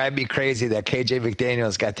not drive me crazy that KJ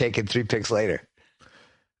McDaniels got taken 3 picks later?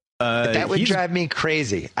 That would drive me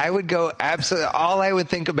crazy. I would go absolutely. All I would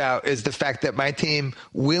think about is the fact that my team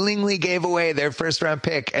willingly gave away their first round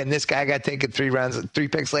pick, and this guy got taken 3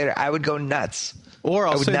 picks later. I would go nuts. Or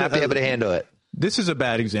I would not be able to handle it. This is a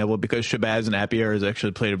bad example because Shabazz Napier has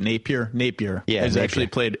actually played Napier. Has actually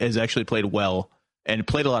played well and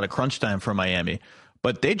played a lot of crunch time for Miami.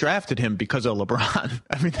 But they drafted him because of LeBron.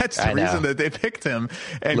 I mean, that's the reason that they picked him.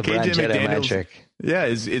 And LeBron KJ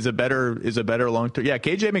McDaniels, is a better long term. Yeah,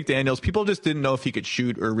 KJ McDaniels. People just didn't know if he could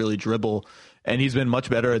shoot or really dribble, and he's been much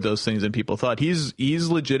better at those things than people thought. He's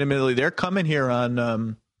legitimately. They're coming here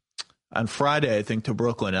on Friday, I think, to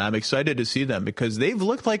Brooklyn, and I'm excited to see them because they've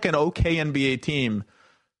looked like an okay NBA team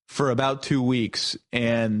for about 2 weeks,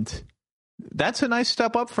 and that's a nice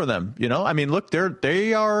step up for them. Look,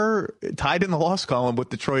 they are tied in the loss column with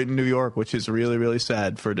Detroit and New York, which is really, really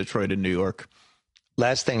sad for Detroit and New York.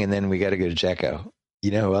 Last thing, and then we got to go to JackO.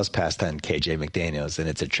 You know who else passed on KJ McDaniels, and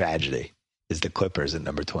it's a tragedy, is the Clippers at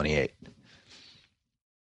number 28.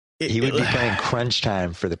 He would be playing crunch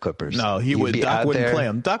time for the Clippers. No, he would. Doc wouldn't play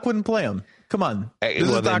him. Doc wouldn't play him. Come on.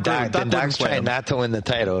 Doc's trying not to win the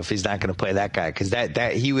title if he's not going to play that guy, because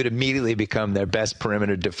that he would immediately become their best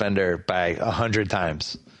perimeter defender by 100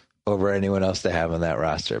 times over anyone else they have on that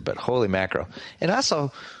roster. But holy mackerel. And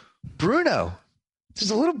also, Bruno.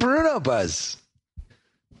 There's a little Bruno buzz.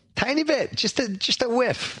 Tiny bit. Just a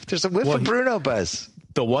whiff. There's a whiff of Bruno buzz.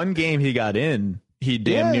 The one game he got in, he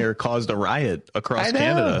damn near caused a riot across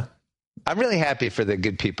Canada. I'm really happy for the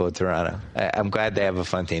good people of Toronto. I'm glad they have a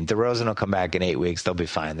fun team. DeRozan will come back in 8 weeks. They'll be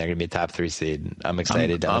fine. They're going to be a top 3 seed. I'm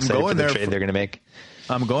excited. I'm excited for the trade they're going to make.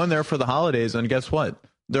 I'm going there for the holidays, and guess what?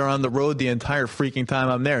 They're on the road the entire freaking time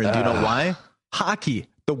I'm there. And do you know why? Hockey.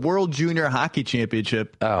 The World Junior Hockey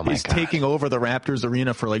Championship is taking over the Raptors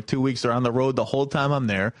arena for like 2 weeks. They're on the road the whole time I'm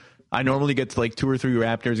there. I normally get to like 2 or 3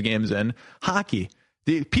 Raptors games in. Hockey.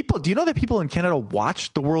 Do you know that people in Canada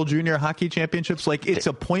watch the World Junior Hockey Championships? Like, it's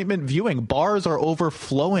appointment viewing. Bars are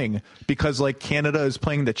overflowing because like Canada is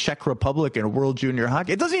playing the Czech Republic in World Junior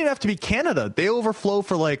Hockey. It doesn't even have to be Canada. They overflow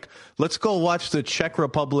for like, let's go watch the Czech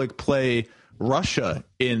Republic play Russia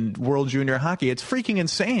in World Junior Hockey. It's freaking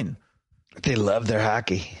insane. They love their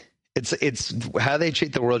hockey. It's how they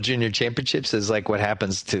treat the World Junior Championships is like what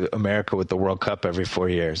happens to America with the World Cup every 4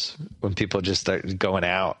 years when people just start going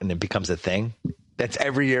out and it becomes a thing. That's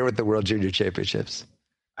every year with the World Junior Championships.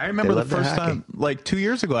 I remember the first time, like 2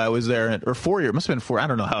 years ago, I was there, or 4 years, it must have been 4. I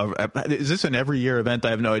don't know how. Is this an every year event?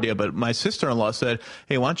 I have no idea. But my sister-in-law said,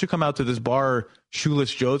 hey, why don't you come out to this bar,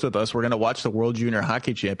 Shoeless Joe's, with us? We're going to watch the World Junior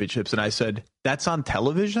Hockey Championships. And I said, that's on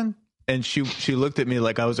television? And she looked at me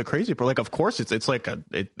like I was a crazy person. Like, of course, it's like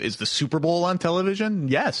is the Super Bowl on television?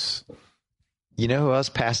 Yes. You know who else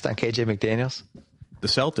passed on KJ McDaniels? The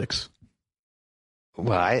Celtics.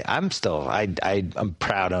 Well, I'm a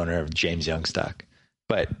proud owner of James Young stock,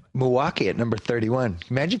 but Milwaukee at number 31.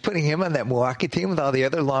 Imagine putting him on that Milwaukee team with all the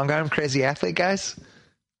other long arm crazy athlete guys.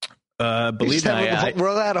 Believe me,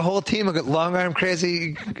 roll out a whole team of long arm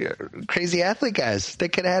crazy athlete guys. They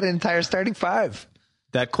could have had an entire starting 5.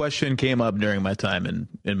 That question came up during my time in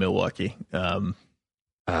Milwaukee.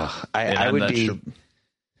 I would be sure.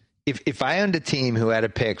 If I owned a team who had a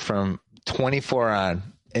pick from 24 on.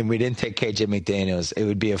 And we didn't take KJ McDaniels, it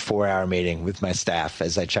would be a 4-hour meeting with my staff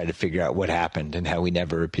as I try to figure out what happened and how we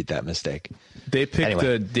never repeat that mistake. They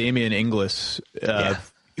picked Damian Inglis,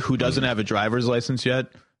 who doesn't have a driver's license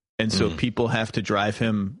yet. And so people have to drive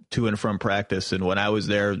him to and from practice. And when I was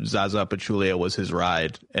there, Zaza Pachulia was his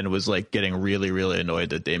ride and was like getting really, really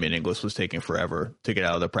annoyed that Damian Inglis was taking forever to get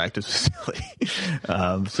out of the practice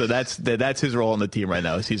facility. So that's his role on the team right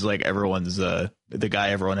now. Is he's like everyone's the guy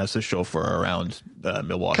everyone has to chauffeur around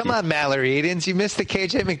Milwaukee. Come on, Mallory Edens. You missed the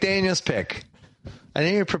KJ McDaniels pick. I know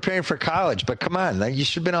you're preparing for college, but come on. You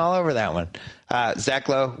should have been all over that one. Zach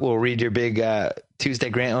Lowe will read your big Tuesday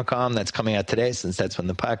Grantland column that's coming out today, since that's when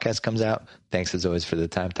the podcast comes out. Thanks, as always, for the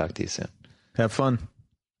time. Talk to you soon. Have fun.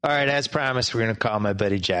 All right, as promised, we're going to call my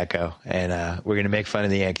buddy JackO, and we're going to make fun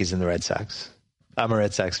of the Yankees and the Red Sox. I'm a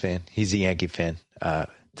Red Sox fan. He's a Yankee fan.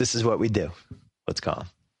 This is what we do. Let's call him.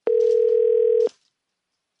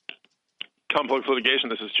 Complex Litigation,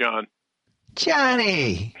 this is John.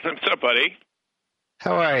 Johnny! What's up, buddy?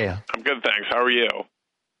 How are you? I'm good, thanks. How are you?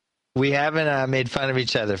 We haven't made fun of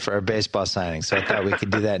each other for our baseball signing, so I thought we could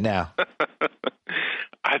do that now.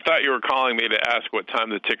 I thought you were calling me to ask what time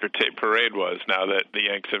the ticker tape parade was, now that the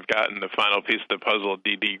Yanks have gotten the final piece of the puzzle,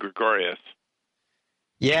 Didi Gregorius.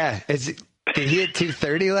 Yeah. Did he hit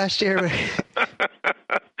 230 last year?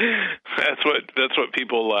 That's what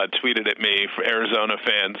people tweeted at me, for Arizona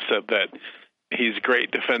fans, said that he's great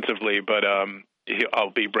defensively, but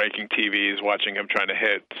I'll be breaking TVs watching him trying to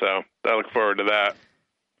hit, so I look forward to that.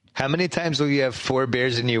 How many times will you have 4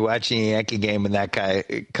 beers and you watching a Yankee game and that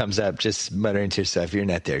guy comes up just muttering to yourself, you're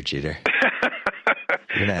not there, cheater?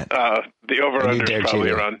 You're not. The over-under is probably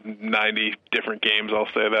cheater. Around 90 different games, I'll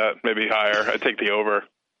say that. Maybe higher. I take the over.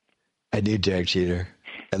 I do Derek Jeter.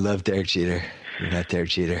 I love Derek Jeter. You're not Derek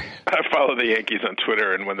Jeter. I follow the Yankees on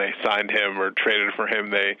Twitter, and when they signed him or traded for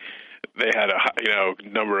him, they had a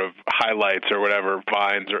number of highlights or whatever,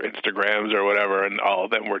 Vines or Instagrams or whatever, and all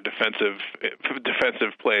of them were defensive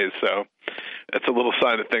plays. So that's a little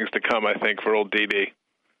sign of things to come, I think, for old Didi.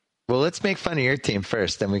 Well, let's make fun of your team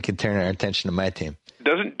first, then we can turn our attention to my team.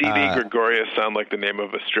 Doesn't Didi Gregorius sound like the name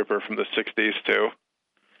of a stripper from the 60s, too?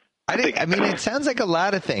 I mean, it sounds like a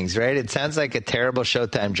lot of things, right? It sounds like a terrible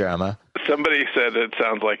Showtime drama. Somebody said it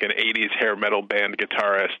sounds like an 80s hair metal band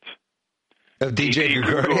guitarist. Of DJ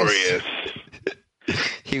Gregorius.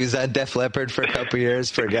 He was on Def Leppard for a couple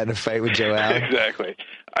years for getting a fight with Joe Allen. Exactly.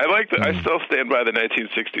 I still stand by the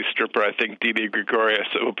 1960s stripper. I think Didi Gregorius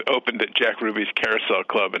opened at Jack Ruby's Carousel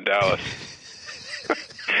Club in Dallas.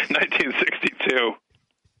 1962.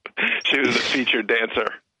 She was a featured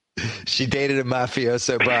dancer. She dated a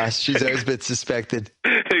mafioso boss. She's always been suspected.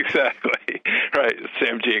 Exactly. Right.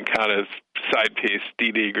 Sam Giancana's side piece,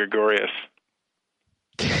 Didi Gregorius.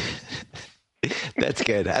 That's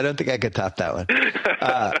good. I don't think I could top that one.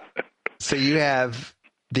 So you have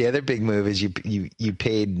the other big move is you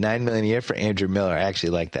paid $9 million a year for Andrew Miller. I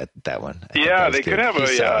actually like that one. Yeah, they could have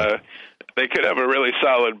They could have a really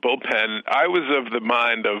solid bullpen. I was of the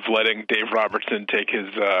mind of letting Dave Robertson take his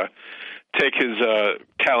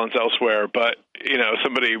talents elsewhere, but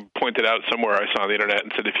somebody pointed out somewhere I saw on the internet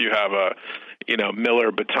and said if you have a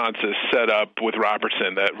Miller Betances set up with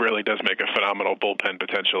Robertson, that really does make a phenomenal bullpen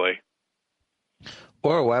potentially.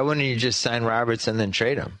 Or why wouldn't you just sign Robertson and then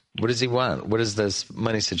trade him? What does he want? What is this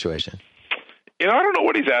money situation? I don't know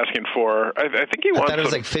what he's asking for. I think he wants. I thought it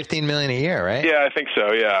was like $15 million a year, right? Yeah, I think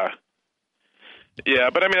so. Yeah. Yeah,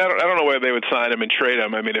 but I don't know whether they would sign him and trade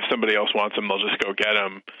him. I mean, if somebody else wants him, they'll just go get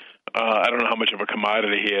him. I don't know how much of a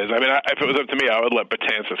commodity he is. I mean, if it was up to me, I would let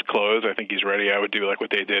Betances close. I think he's ready. I would do like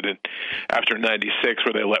what they did after '96,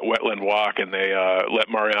 where they let Wetland walk and they let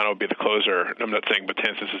Mariano be the closer. I'm not saying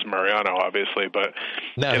Betances is Mariano, obviously, but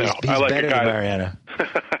no, he's I like better a guy than Mariano.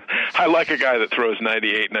 I like a guy that throws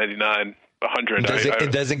 98, 99. 100.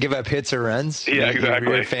 It doesn't give up hits or runs? Yeah, exactly.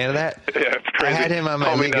 You're a fan of that? Yeah, it's crazy. I had him on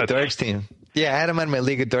my League of Dorks team. Yeah, I had him on my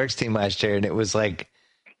League of Dorks team last year, and it was like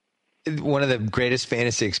one of the greatest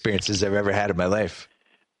fantasy experiences I've ever had in my life.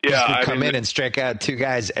 Yeah, he would come in and strike out two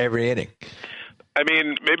guys every inning. I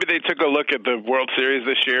mean, maybe they took a look at the World Series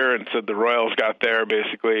this year and said the Royals got there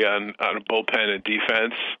basically on a bullpen and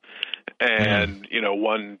defense and,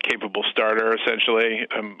 one capable starter, essentially.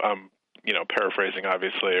 Paraphrasing,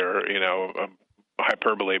 obviously, or,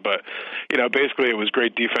 hyperbole, but, basically it was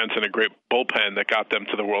great defense and a great bullpen that got them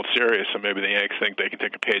to the World Series. So maybe the Yanks think they can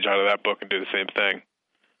take a page out of that book and do the same thing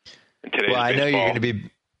in today's baseball. I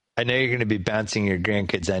know you're going to be bouncing your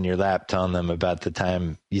grandkids on your lap, telling them about the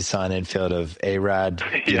time you saw an infield of A-Rod,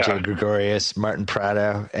 DJ Gregorius, Martin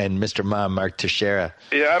Prado, and Mr. Mom, Mark Teixeira.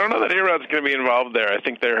 Yeah, I don't know that A-Rod's going to be involved there. I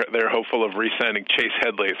think they're hopeful of re-signing Chase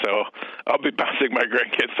Headley. So I'll be bouncing my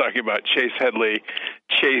grandkids talking about Chase Headley,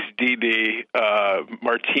 Chase Didi,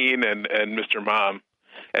 Martine, and Mr. Mom,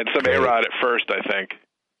 and some A-Rod at first, I think.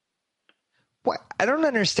 What? I don't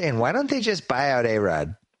understand. Why don't they just buy out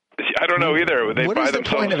A-Rod? I don't know either. What is the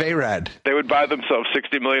point of A-Rod? They would buy themselves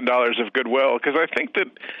 $60 million of goodwill, because I think that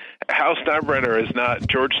Hal Steinbrenner is not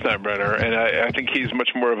George Steinbrenner, and I think he's much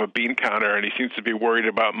more of a bean counter, and he seems to be worried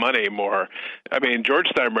about money more. I mean, George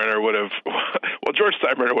Steinbrenner would have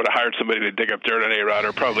hired somebody to dig up dirt on A-Rod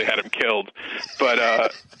or probably had him killed, but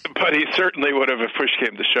he certainly would have, if push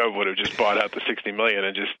came to shove, would have just bought out the $60 million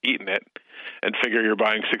and just eaten it, and figure you're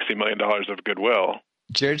buying $60 million of goodwill.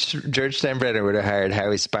 George Steinbrenner would have hired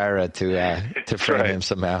Howie Spira to frame him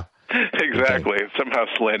somehow. Exactly. Somehow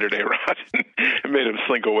slandered A-Rod and made him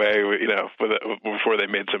slink away, before they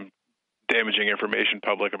made some damaging information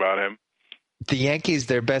public about him. The Yankees,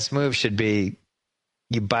 their best move should be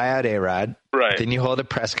you buy out A-Rod. Right. Then you hold a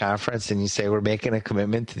press conference and you say, we're making a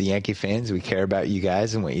commitment to the Yankee fans. We care about you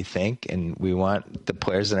guys and what you think, and we want the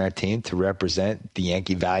players on our team to represent the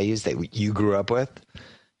Yankee values that you grew up with.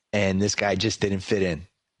 And this guy just didn't fit in.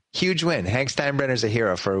 Huge win. Hank Steinbrenner's a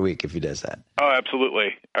hero for a week if he does that. Oh, absolutely.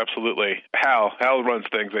 Absolutely. Hal runs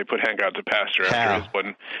things. They put Hank out to pasture after his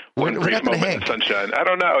one brief moment in the sunshine. I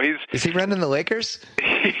don't know. Is he running the Lakers?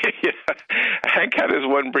 Yeah. Hank had his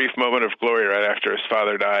one brief moment of glory right after his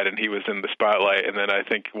father died, and he was in the spotlight. And then I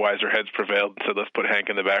think wiser heads prevailed and said, let's put Hank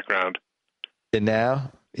in the background. And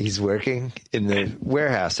now he's working in the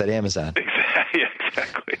warehouse at Amazon.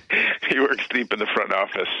 Exactly. He works deep in the front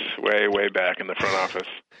office, way, way back in the front office.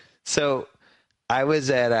 So I was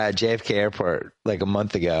at JFK Airport like a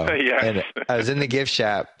month ago, and I was in the gift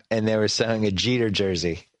shop, and they were selling a Jeter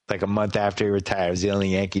jersey like a month after he retired. It was the only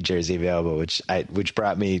Yankee jersey available, which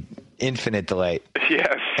brought me infinite delight.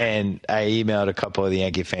 Yes. And I emailed a couple of the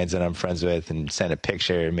Yankee fans that I'm friends with and sent a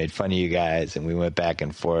picture and made fun of you guys, and we went back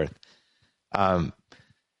and forth.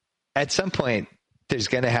 At some point, there's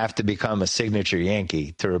going to have to become a signature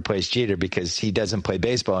Yankee to replace Jeter because he doesn't play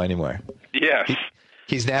baseball anymore. Yes.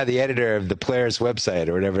 He's now the editor of the Players website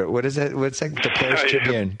or whatever. What is it? What's that? The Players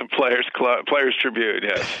Tribune. The Players Club. Players Tribune,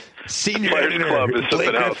 yes. Senior the Players editor, Club is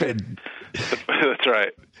Blake something Griffin. Else. That's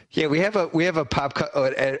right. Yeah, we have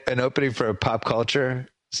an opening for a pop culture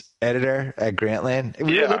editor at Grantland.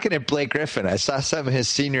 We were looking at Blake Griffin. I saw some of his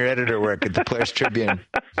senior editor work at the Players Tribune.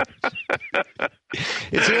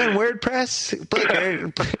 Is he on WordPress?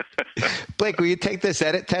 Blake, will you take this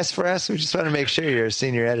edit test for us? We just want to make sure you're a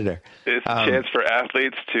senior editor. It's a chance for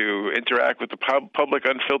athletes to interact with the public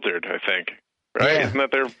unfiltered, I think. Right? Yeah. Isn't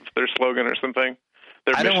that their slogan or something?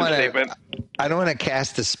 Their mission statement? I don't want to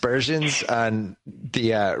cast aspersions on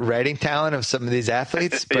the writing talent of some of these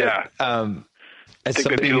athletes, but as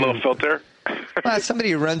think they need a little filter?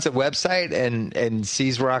 Somebody who runs a website and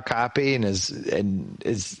sees raw copy and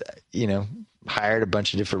is hired a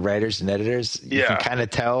bunch of different writers and editors. You can kind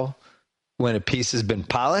of tell when a piece has been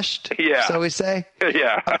polished. Yeah. So we say.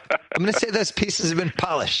 Yeah. I'm going to say those pieces have been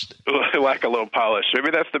polished. Lack a little polish. Maybe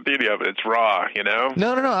that's the beauty of it. It's raw, you know?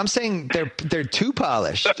 No. I'm saying they're too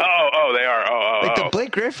polished. Oh, they are. Like the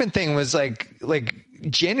Blake Griffin thing was like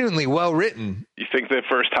genuinely well written. You think the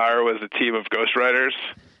first hire was a team of ghostwriters?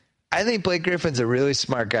 I think Blake Griffin's a really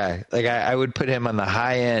smart guy. Like I would put him on the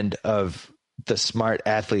high end of the smart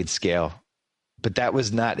athlete scale, but that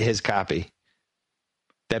was not his copy.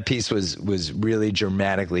 That piece was really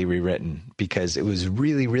dramatically rewritten because it was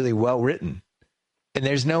really, really well written. And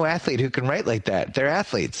there's no athlete who can write like that. They're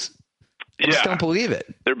athletes. I just don't believe it.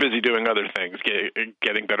 They're busy doing other things,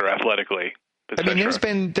 getting better athletically. I mean,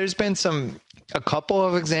 there's been a couple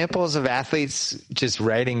of examples of athletes just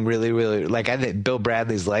writing really, really, like I think Bill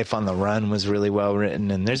Bradley's Life on the Run was really well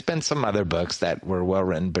written, and there's been some other books that were well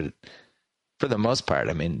written, but for the most part,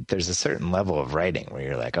 I mean, there's a certain level of writing where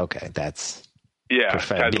you're like, okay, that's being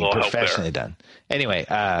professionally done. Anyway,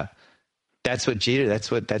 that's what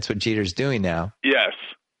Jeter's doing now. Yes,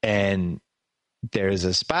 and there's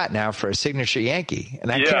a spot now for a signature Yankee.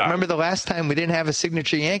 And I can't remember the last time we didn't have a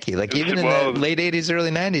signature Yankee. Like even in the late 80s, early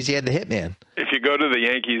 90s, you had the Hitman. If you go to the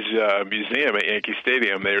Yankees museum at Yankee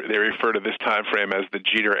Stadium, they refer to this time frame as the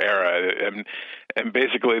Jeter era. And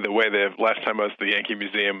basically the way last time I was at the Yankee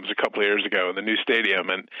Museum was a couple of years ago in the new stadium,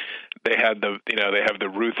 and they had they have the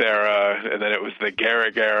Ruth era, and then it was the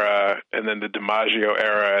Gehrig era, and then the DiMaggio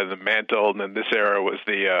era, and the Mantle, and then this era was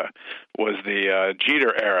the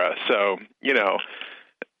Jeter era. So,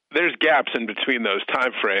 there's gaps in between those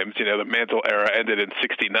time frames. The Mantle era ended in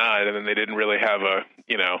 69, and then they didn't really have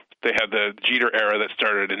they had the Jeter era that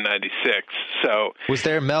started in 96. So was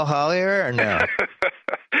there a Mel Holly era or no?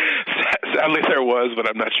 Sadly, there was, but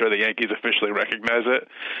I'm not sure the Yankees officially recognize it.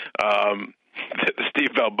 The Steve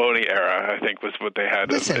Balboni era, I think, was what they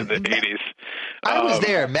had in the 80s. I was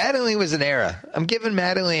there. Mattingly was an era. I'm giving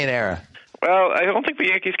Mattingly an era. Well, I don't think the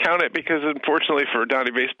Yankees count it because, unfortunately, for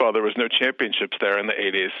Donnie Baseball, there was no championships there in the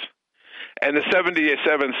 80s. And the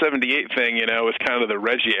 77-78 thing, was kind of the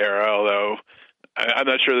Reggie era, although I'm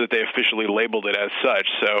not sure that they officially labeled it as such.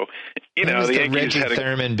 So, it was the the Yankees Reggie had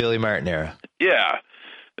Thurman, Billy Martin era. Yeah.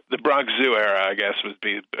 The Bronx Zoo era, I guess, would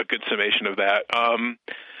be a good summation of that.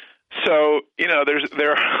 So,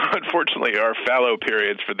 there unfortunately are fallow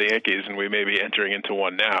periods for the Yankees, and we may be entering into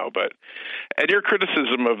one now. And your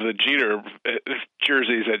criticism of the Jeter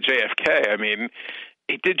jerseys at JFK, I mean,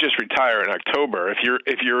 he did just retire in October. If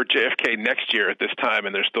you're JFK next year at this time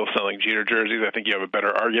and they're still selling Jeter jerseys, I think you have a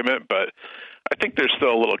better argument. But I think there's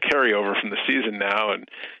still a little carryover from the season now, and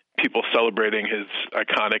people celebrating his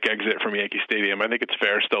iconic exit from Yankee Stadium. I think it's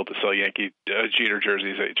fair still to sell Jeter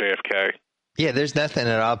jerseys at JFK. Yeah, there's nothing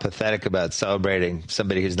at all pathetic about celebrating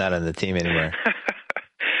somebody who's not on the team anymore.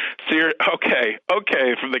 So you're okay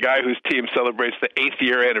from the guy whose team celebrates the 8th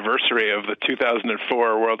year anniversary of the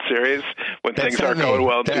 2004 World Series when things aren't going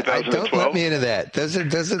well in 2012. Don't let me into that. Those are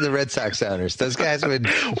the Red Sox owners. Those guys would.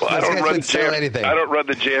 I don't sell anything. I don't run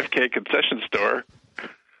the JFK concession store.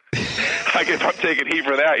 If I'm taking heat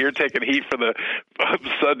for that, you're taking heat for the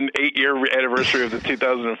sudden 8-year anniversary of the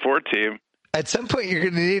 2004 team. At some point, you're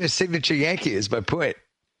going to need a signature Yankee, is my point.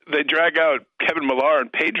 They drag out Kevin Millar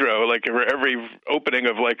and Pedro for every opening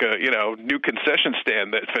of a new concession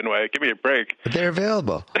stand at Fenway. Give me a break. But they're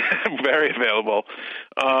available. Very available.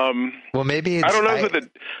 Well, maybe it's, I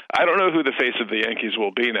don't know who the face of the Yankees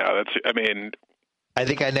will be now. I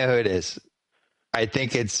think I know who it is. I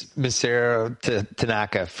think it's Masahiro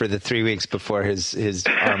Tanaka for the 3 weeks before his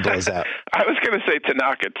arm blows out. I was going to say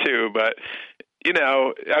Tanaka too, but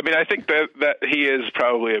I think that he is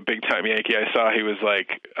probably a big time Yankee. I saw he was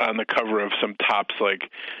on the cover of some Topps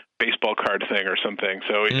baseball card thing or something.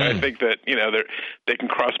 So I think that they can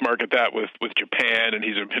cross market that with Japan, and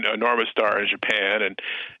he's an enormous star in Japan. And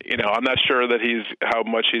I'm not sure that how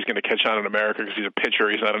much he's going to catch on in America because he's a pitcher.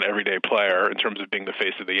 He's not an everyday player in terms of being the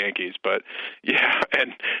face of the Yankees. But yeah,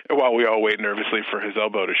 and while we all wait nervously for his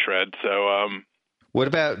elbow to shred, so. What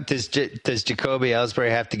about does Jacoby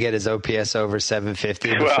Ellsbury have to get his OPS over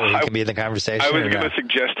 750 before he can be in the conversation? I was going to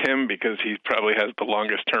suggest him because he probably has the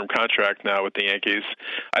longest term contract now with the Yankees.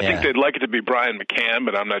 I think they'd like it to be Brian McCann,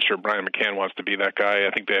 but I'm not sure Brian McCann wants to be that guy.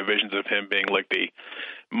 I think they have visions of him being like the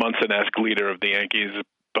Munson-esque leader of the Yankees,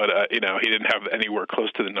 but he didn't have anywhere close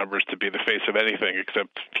to the numbers to be the face of anything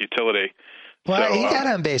except futility. Well, he got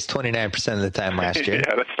on base 29% of the time last year.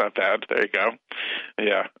 Yeah, that's not bad. There you go.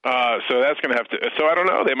 Yeah. So that's going to have to. So I don't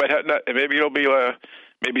know. They might have. Maybe it'll be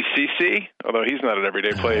maybe CC, although he's not an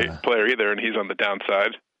everyday player either, and he's on the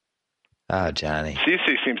downside. Oh, Johnny.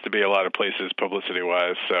 CC seems to be a lot of places publicity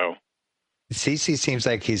wise. So. CeCe seems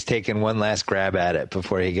like he's taking one last grab at it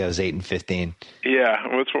before he goes 8-15. Yeah,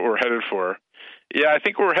 that's what we're headed for. Yeah, I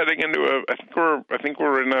think we're heading into I think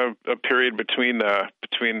we're in a period between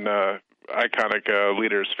iconic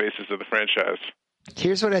leaders, faces of the franchise.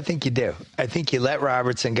 Here's what I think you do. I think you let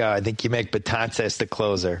Robertson go. I think you make Betances the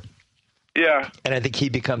closer. Yeah. And I think he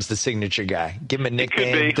becomes the signature guy. Give him a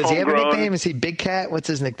nickname. Does he have a nickname? Is he Big Cat? What's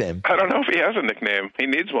his nickname? I don't know if he has a nickname. He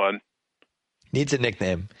needs one. Needs a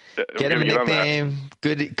nickname. Get him a nickname.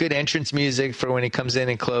 Good entrance music for when he comes in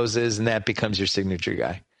and closes, and that becomes your signature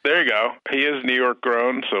guy. There you go. He is New York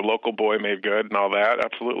grown, so local boy made good and all that.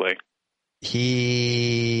 Absolutely.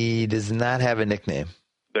 He does not have a nickname.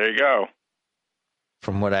 There you go.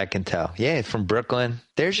 From what I can tell. Yeah, from Brooklyn.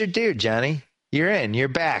 There's your dude, Johnny. You're in. You're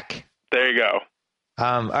back. There you go.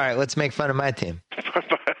 All right, let's make fun of my team.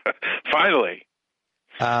 Finally.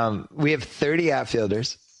 We have 30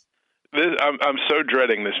 outfielders. I'm so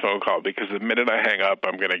dreading this phone call because the minute I hang up,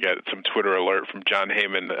 I'm going to get some Twitter alert from John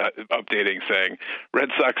Heyman updating saying Red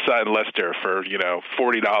Sox signed Lester for $40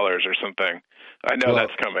 or something. I know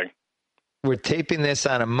that's coming. We're taping this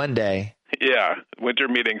on a Monday. Yeah, winter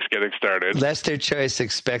meetings getting started. Lester choice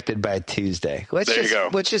expected by Tuesday. There you go.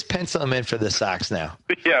 Let's just pencil him in for the Sox now.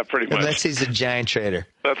 Yeah, pretty much. Unless he's a giant trader.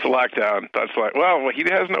 That's lockdown. Well, he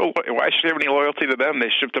has no. Why should he have any loyalty to them? They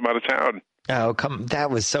shipped him out of town. Oh, that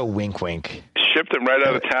was so wink. Shipped him right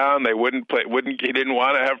out of town. They wouldn't play. He didn't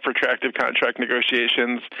want to have protracted contract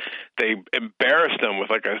negotiations. They embarrassed him with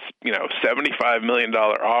like a $75 million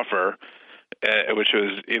offer. Which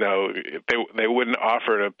was, they wouldn't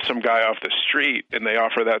offer to some guy off the street, and they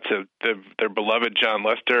offer that to their beloved John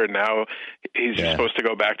Lester, and now he's supposed to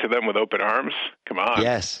go back to them with open arms? Come on.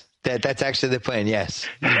 Yes, that's actually the plan, yes.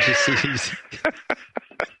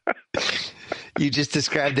 You just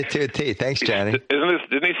described it to a T. Thanks, Johnny.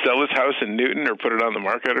 Didn't he sell his house in Newton or put it on the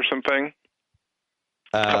market or something?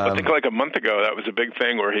 I think like a month ago, that was a big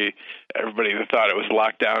thing where everybody thought it was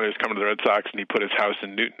locked down. He was coming to the Red Sox, and he put his house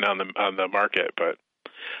in Newton on the market. But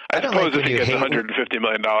I suppose if he gets $150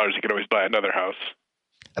 million, he could always buy another house.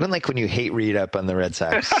 I don't like when you hate read up on the Red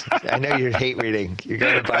Sox. I know you're hate reading. You're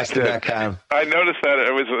going to Boston.com. I noticed that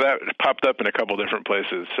it popped up in a couple different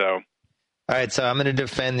places. So, all right. So I'm going to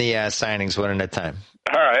defend the signings one at a time.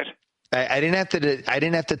 All right. I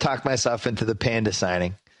didn't have to talk myself into the Panda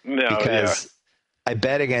signing. No, because I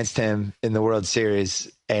bet against him in the World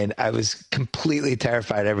Series, and I was completely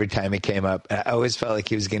terrified every time he came up. I always felt like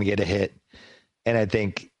he was going to get a hit, and I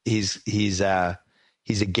think he's a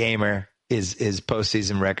gamer. His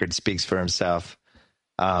postseason record speaks for himself.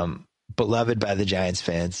 Beloved by the Giants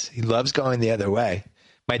fans. He loves going the other way.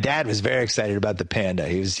 My dad was very excited about the Panda.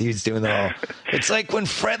 He was doing the whole, it's like when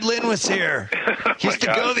Fred Lynn was here. He used to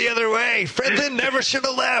go the other way. Fred Lynn never should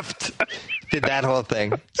have left. Did that whole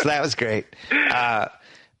thing. So that was great. A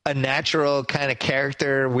natural kind of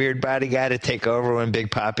character, weird body guy to take over when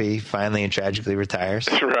Big Papi finally and tragically retires.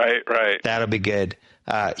 Right. That'll be good.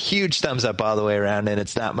 Huge thumbs up all the way around, and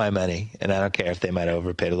it's not my money, and I don't care if they might have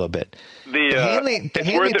overpaid a little bit. The Hanley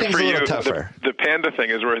thing's a little tougher. The Panda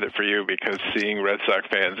thing is worth it for you because seeing Red Sox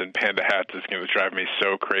fans in Panda hats is going to drive me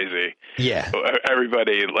so crazy. Yeah. Every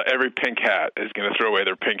pink hat is going to throw away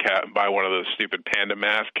their pink hat and buy one of those stupid Panda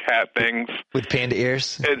mask hat things. With panda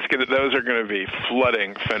ears? Those are going to be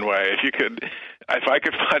flooding Fenway. If I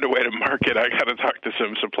could find a way to market, I got to talk to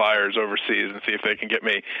some suppliers overseas and see if they can get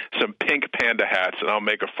me some pink Panda hats, and I'll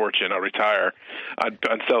make a fortune. I'll retire on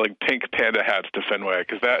selling pink Panda hats to Fenway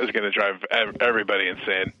because that is going to drive everybody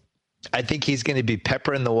insane. I think he's going to be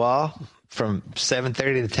peppering the wall from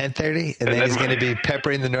 7:30 to 10:30, and then he's going to be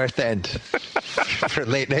peppering the North End for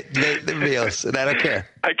late meals, and I don't care.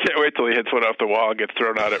 I can't wait till he hits one off the wall and gets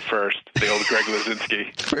thrown out at first. The old Greg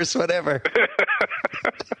Luzinski. First whatever.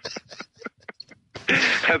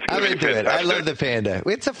 I'm into it. I love the Panda.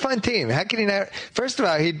 It's a fun team. How can he not? First of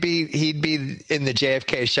all, he'd be in the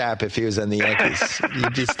JFK shop if he was on the Yankees.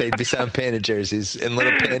 They'd be selling Panda jerseys and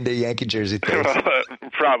little Panda Yankee jersey things.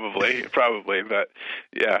 Probably, but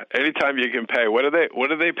yeah. Anytime you can pay, what do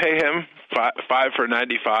they pay him? $5 for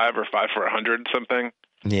 95 or $5 for 100 something?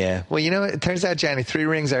 Yeah. Well, it turns out, Johnny, 3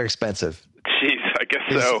 rings are expensive. Jeez, I guess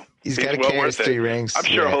so. He's got to carry his 3 rings. I'm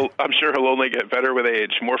sure he'll only get better with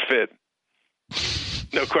age, more fit.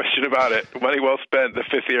 No question about it. Money well spent. The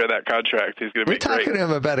 5th year of that contract, he's going to be great. We're talking to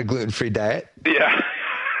him about a gluten-free diet. Yeah,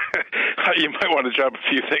 you might want to drop a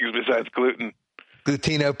few things besides gluten.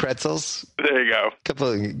 Glutino pretzels. There you go. A couple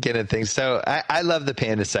of Guinness things. So I love the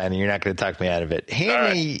Panda signing. You're not going to talk me out of it.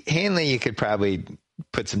 Hanley, you could probably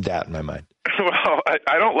put some doubt in my mind. Well,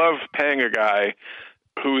 I don't love paying a guy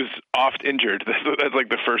who's oft injured. That's like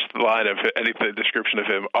the first line of any description of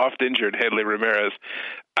him. Oft injured, Hanley Ramirez.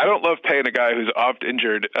 I don't love paying a guy who's oft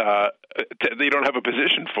injured that you don't have a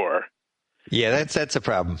position for. Yeah, that's a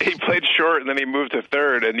problem. He played short and then he moved to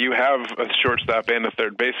third, and you have a shortstop and a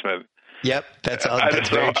third baseman. Yep, that's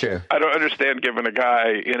very true. I don't understand giving a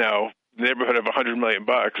guy, neighborhood of $100 million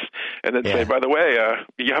and then say, by the way,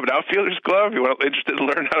 you have an outfielder's glove. You want interested in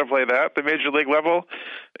learn how to play that at the major league level?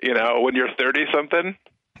 When you're 30 something.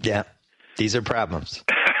 Yeah, these are problems.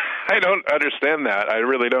 I don't understand that. I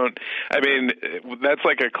really don't. I mean, that's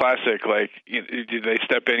like a classic. Like, did they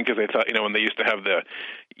step in because they thought, when they used to have the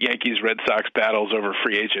Yankees Red Sox battles over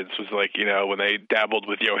free agents was like, when they dabbled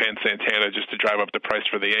with Johan Santana just to drive up the price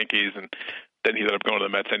for the Yankees, and then he ended up going to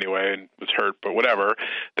the Mets anyway and was hurt, but whatever.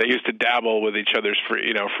 They used to dabble with each other's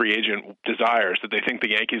free agent desires. Did they think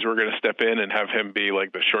the Yankees were going to step in and have him be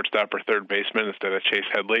like the shortstop or third baseman instead of Chase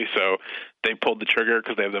Headley? So they pulled the trigger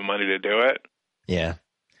because they have the money to do it. Yeah.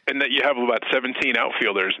 And that you have about 17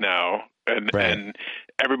 outfielders now, and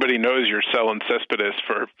everybody knows you're selling Cespedes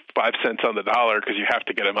for 5 cents on the dollar because you have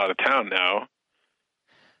to get him out of town now.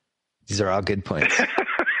 These are all good points.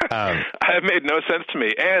 Have made no sense to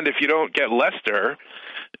me. And if you don't get Lester,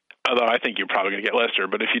 although I think you're probably going to get Lester,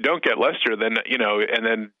 but if you don't get Lester, then and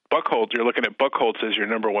then Buchholz, you're looking at Buchholz as your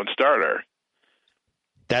number one starter.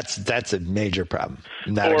 That's a major problem.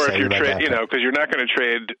 Or if you're because you're not going to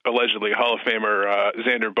trade allegedly Hall of Famer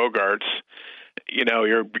Xander Bogaerts.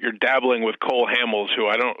 You're dabbling with Cole Hamels, who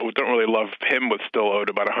I don't really love him, but still owed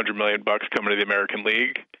about $100 million coming to the American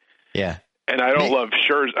League. Yeah. And I don't love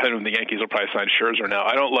Scherzer. I don't think the Yankees will probably sign Scherzer now.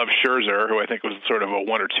 I don't love Scherzer, who I think was sort of a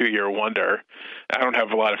 1 or 2 year wonder. I don't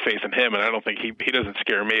have a lot of faith in him, and I don't think he doesn't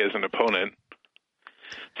scare me as an opponent.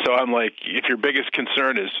 So I'm like, if your biggest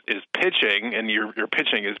concern is pitching, and your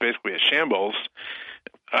pitching is basically a shambles,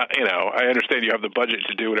 I understand you have the budget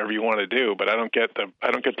to do whatever you want to do, but I don't get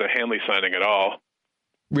the Hanley signing at all.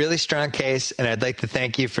 Really strong case, and I'd like to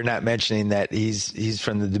thank you for not mentioning that he's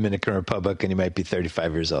from the Dominican Republic and he might be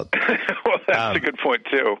 35 years old. Well, that's a good point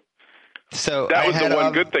too. So that was the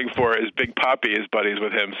one good thing for it is Big Papi is buddies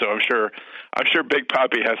with him. So I'm sure Big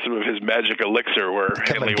Papi has some of his magic elixir where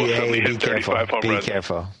Hanley will suddenly hit 35 home runs. Be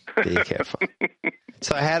careful.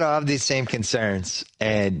 So I had all of these same concerns,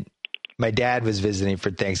 and my dad was visiting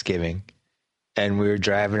for Thanksgiving, and we were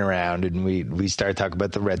driving around, and we started talking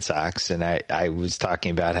about the Red Sox, and I was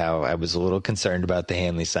talking about how I was a little concerned about the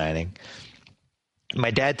Hanley signing.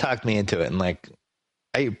 My dad talked me into it,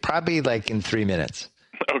 and probably in 3 minutes.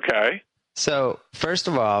 Okay. So, first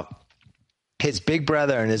of all, his big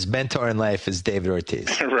brother and his mentor in life is David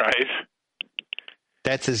Ortiz. Right.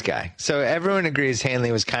 That's his guy. So everyone agrees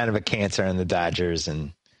Hanley was kind of a cancer on the Dodgers,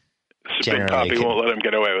 and Big Papi won't let him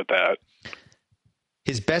get away with that.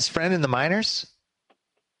 His best friend in the minors?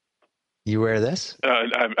 You aware of this?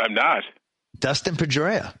 I'm not. Dustin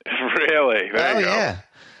Pedroia. Really? There you go. Yeah.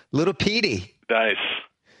 Little Petey.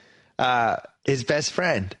 Nice. His best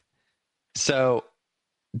friend. So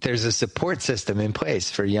there's a support system in place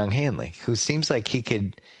for young Hanley, who seems like he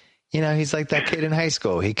could, he's like that kid in high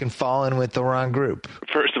school. He can fall in with the wrong group.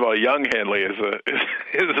 First of all, young Hanley is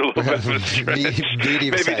a little bit of a stretch. Maybe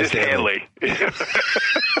just Hanley.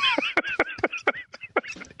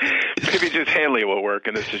 Maybe just Hanley will work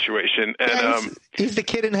in this situation. And he's the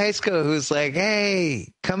kid in high school who's like,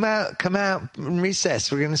 "Hey, come out in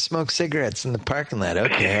recess. We're gonna smoke cigarettes in the parking lot."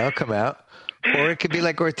 Okay, I'll come out. Or it could be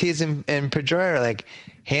like Ortiz and Pedroia, like,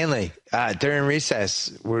 Hanley, during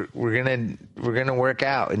recess, we're gonna work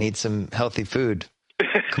out and eat some healthy food.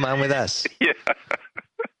 Come on with us. Yeah.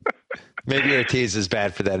 Maybe Ortiz is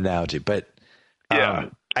bad for that analogy, but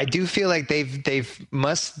I do feel like they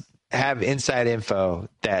must have inside info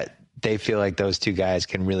that they feel like those two guys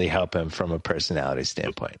can really help him from a personality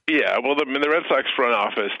standpoint. Yeah, well, the Red Sox front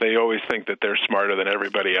office, they always think that they're smarter than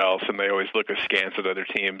everybody else, and they always look askance at other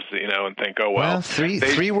teams, and think, oh, well.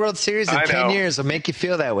 Three World Series in 10 years will make you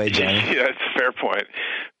feel that way, Johnny. Yeah, that's a fair point.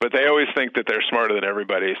 But they always think that they're smarter than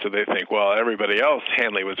everybody, so they think, well, everybody else,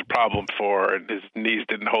 Hanley was a problem for, and his knees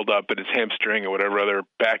didn't hold up, and his hamstring, or whatever other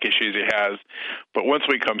back issues he has. But once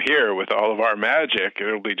we come here with all of our magic,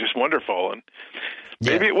 it'll be just wonderful. And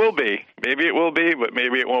maybe it will be. Maybe it will be, but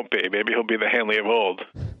maybe it won't be. Maybe he'll be the Hanley of old.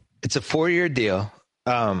 It's a 4-year deal.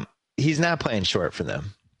 He's not playing short for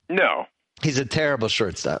them. No. He's a terrible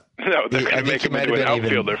shortstop. No, they're going to make him into an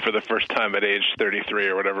outfielder for the first time at age 33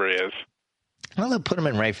 or whatever he is. Well, they'll put him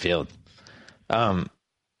in right field. But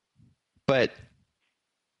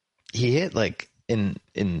he hit in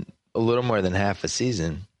a little more than half a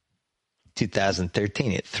season,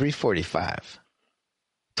 2013, at 345,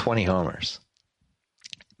 20 homers.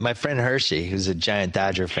 my friend Hershey, who's a giant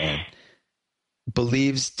Dodger fan,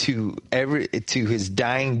 believes to his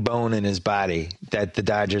dying bone in his body that the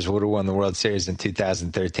Dodgers would have won the World Series in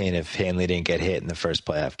 2013 if Hanley didn't get hit in the first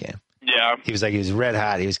playoff game. Yeah. He was red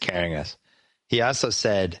hot. He was carrying us. He also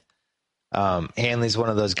said Hanley's one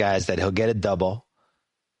of those guys that he'll get a double.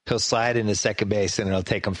 He'll slide into second base and it'll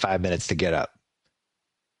take him 5 minutes to get up.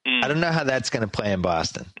 I don't know how that's going to play in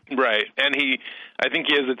Boston. Right. And I think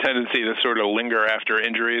he has a tendency to sort of linger after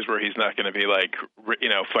injuries where he's not going to be like,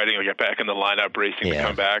 fighting to get back in the lineup, racing to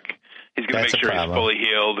come back. He's going to make sure he's fully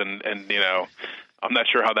healed. And, I'm not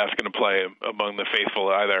sure how that's going to play among the faithful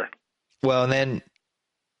either. Well, and then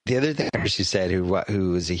the other thing she said,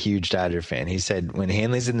 who was a huge Dodger fan, he said when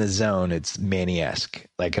Hanley's in the zone, it's Manny-esque.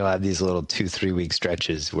 Like he'll have these little 2-3 week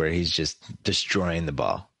stretches where he's just destroying the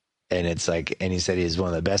ball. And it's like, and he said he's one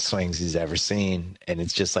of the best swings he's ever seen. And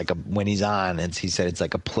it's just like when he's on, he said it's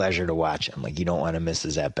like a pleasure to watch him. Like you don't want to miss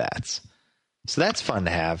his at-bats. So that's fun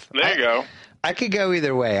to have. There you go. I could go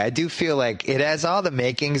either way. I do feel like it has all the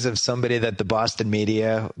makings of somebody that the Boston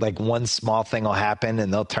media, like one small thing will happen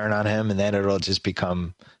and they'll turn on him and then it'll just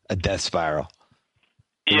become a death spiral.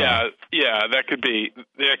 Yeah, that could be.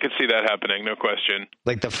 Yeah, I could see that happening, no question.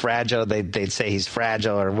 Like the fragile, they'd say he's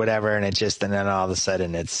fragile or whatever, and then all of a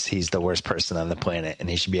sudden he's the worst person on the planet, and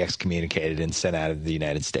he should be excommunicated and sent out of the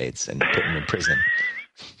United States and put him in prison.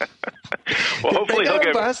 Well, hopefully he'll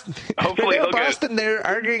get. Boston. Hopefully he'll Boston. They're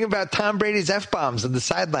arguing about Tom Brady's F-bombs on the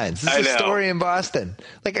sidelines. This is a story in Boston.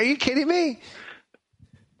 Like, are you kidding me?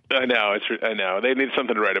 I know. I know. They need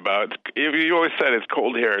something to write about. You always said it's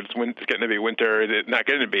cold here. It's getting to be winter. It's not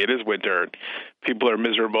getting to be. It is winter. People are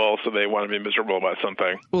miserable, so they want to be miserable about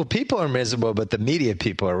something. Well, people are miserable, but the media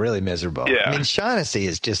people are really miserable. Yeah. I mean, Shaughnessy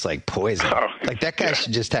is just like poison. Like that guy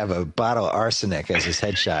should just have a bottle of arsenic as his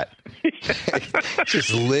headshot.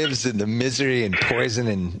 Just lives in the misery and poison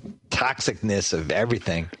and toxicness of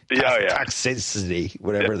everything. Toxicity,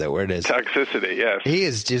 whatever that word is. Toxicity, yes. He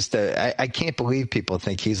is just I can't believe people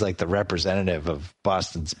think he's like the representative of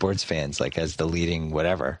Boston sports fans, like as the leading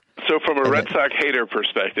whatever. So from a Red Sox hater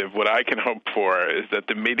perspective, what I can hope for is that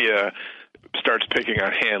the media starts picking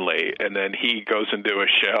on Hanley, and then he goes into a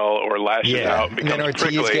shell or lashes out and becomes then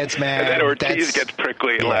Ortiz prickly. Gets mad. And then Ortiz gets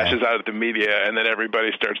prickly and lashes out at the media, and then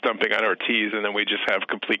everybody starts dumping on Ortiz, and then we just have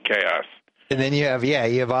complete chaos. And then you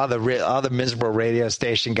have all the miserable radio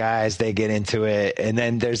station guys. They get into it, and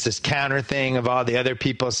then there's this counter thing of all the other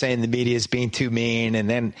people saying the media is being too mean, and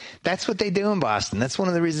then that's what they do in Boston. That's one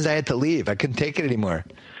of the reasons I had to leave. I couldn't take it anymore.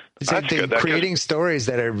 It's like they're creating stories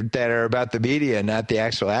that are about the media, not the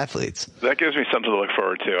actual athletes. That gives me something to look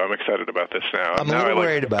forward to. I'm excited about this now. I'm a little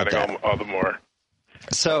worried about that. All the more.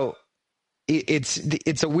 So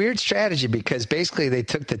it's a weird strategy because basically they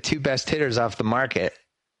took the two best hitters off the market,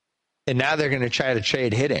 and now they're going to try to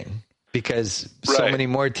trade hitting because so many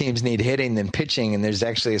more teams need hitting than pitching, and there's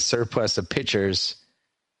actually a surplus of pitchers,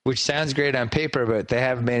 which sounds great on paper, but they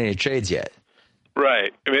haven't made any trades yet.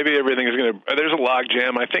 Right. Maybe everything is going to – there's a log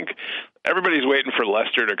jam. I think everybody's waiting for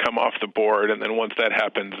Lester to come off the board, and then once that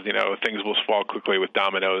happens, things will fall quickly with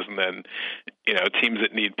dominoes, and then, teams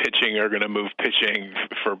that need pitching are going to move pitching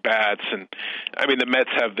for bats. And, I mean, the Mets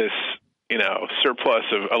have this, surplus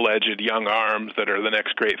of alleged young arms that are the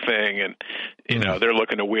next great thing, and, they're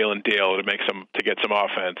looking to wheel and deal to get some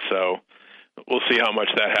offense. So we'll see how much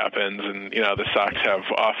that happens. And, the Sox have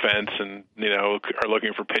offense and, are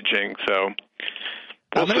looking for pitching. So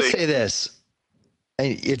I'm going to say this.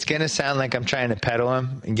 It's going to sound like I'm trying to peddle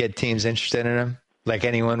him and get teams interested in him. Like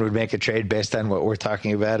anyone would make a trade based on what we're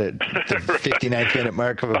talking about at the 59th minute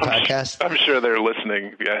mark of a podcast. I'm sure they're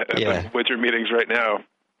listening at the Wizard meetings right now.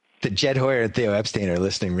 The Jed Hoyer and Theo Epstein are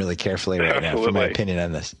listening really carefully right now for my opinion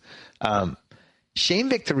on this. Shane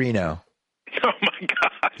Victorino. Oh, my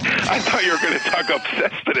God. I thought you were going to talk up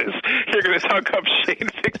Cespedes. You're going to talk up Shane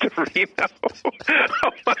Victorino.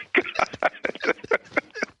 Oh, my God.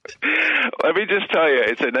 Let me just tell you,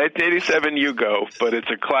 it's a 1987 Yugo, but it's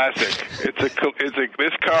a classic.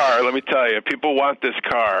 This car, let me tell you, people want this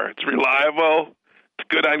car. It's reliable. It's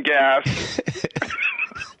good on gas. Oh,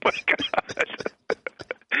 my God.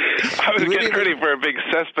 I was getting ready for a big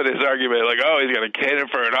Cespedes argument, like, oh, he's got a cannon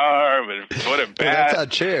for an arm, and what a bat. Well, that's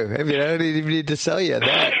not true. I mean, I don't even need to sell you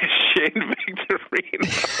that. Shane Victorino.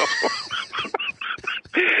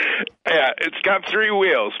 Yeah, it's got 3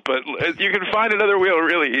 wheels, but you can find another wheel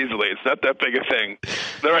really easily. It's not that big a thing.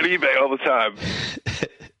 They're on eBay all the time.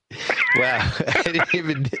 Wow, I didn't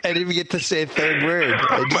even get to say a third word.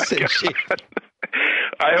 I just said Shane.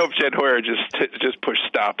 I hope Jed Hoyer just pushed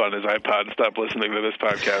stop on his iPod and stopped listening to this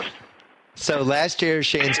podcast. So last year,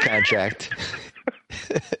 Shane's contract.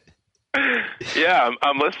 Yeah,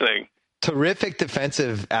 I'm listening. Terrific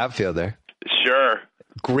defensive outfielder. Sure.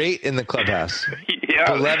 Great in the clubhouse.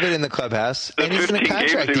 Yeah. Beloved in the clubhouse. The and he's in a 15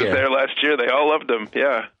 games contract he year. was there last year, they all loved him.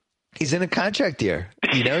 Yeah. He's in a contract year.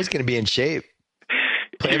 You know he's going to be in shape.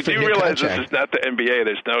 You do realize this is not the NBA.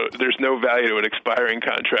 There's no value to an expiring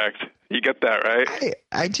contract. You get that, right?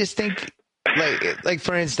 I just think, like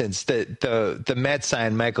for instance, the Mets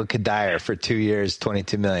signed Michael Kadire for 2 years,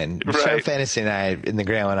 $22 million. Right. Sean Fantasy and I in the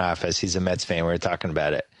Grantland office. He's a Mets fan. We were talking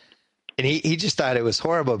about it, and he just thought it was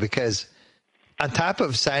horrible because on top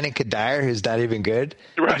of signing Kadire, who's not even good,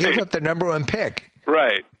 right. they gave up their number one pick,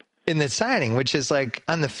 right, in the signing, which is like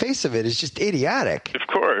on the face of it is just idiotic. Of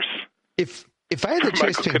course. If I had the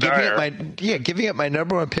choice between giving up my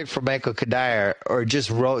number one pick for Michael Kadire or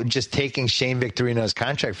just taking Shane Victorino's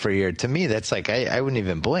contract for a year, to me that's like I wouldn't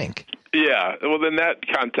even blink. Yeah, well, in that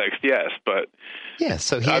context, yes, but yeah.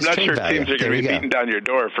 So I'm not sure teams are going to be beating down your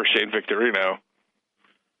door for Shane Victorino.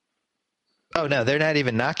 Oh no, they're not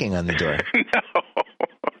even knocking on the door.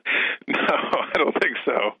 No, I don't think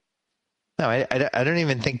so. No, I don't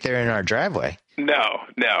even think they're in our driveway. No,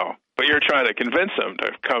 but you're trying to convince them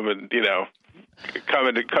to come and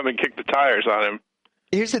kick the tires on him.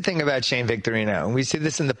 Here's the thing about Shane Victorino, and we see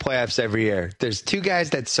this in the playoffs every year. There's two guys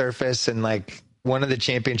that surface in like one of the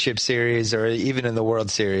championship series or even in the World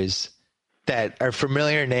Series that are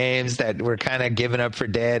familiar names that were kind of given up for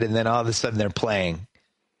dead, and then all of a sudden they're playing.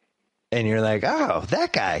 And you're like, oh,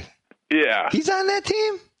 that guy. Yeah. He's on that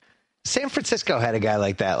team? San Francisco had a guy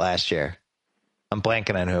like that last year. I'm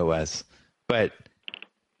blanking on who it was. But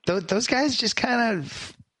those guys just kind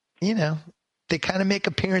of, they kind of make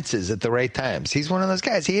appearances at the right times. He's one of those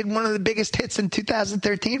guys. He had one of the biggest hits in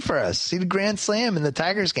 2013 for us. He had a grand slam in the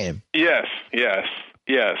Tigers game. Yes.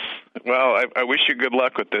 Well, I wish you good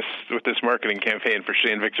luck with this marketing campaign for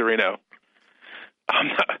Shane Victorino.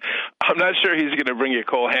 I'm not sure he's going to bring you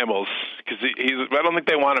Cole Hamels because I don't think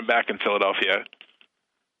they want him back in Philadelphia.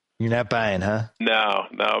 You're not buying, huh? No,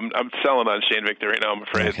 I'm selling on Shane Victorino, I'm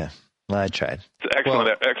afraid. Okay. Well, I tried. It's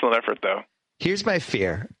an excellent effort, though. Here's my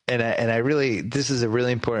fear, and I really, this is a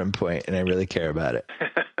really important point, and I really care about it.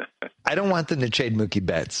 I don't want them to trade Mookie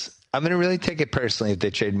Betts. I'm going to really take it personally if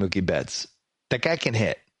they trade Mookie Betts. That guy can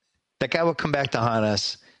hit. That guy will come back to haunt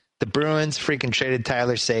us. The Bruins freaking traded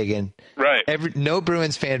Tyler Seguin. Right. No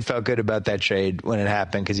Bruins fan felt good about that trade when it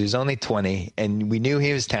happened because he was only 20, and we knew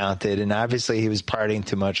he was talented, and obviously he was partying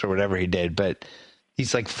too much or whatever he did, but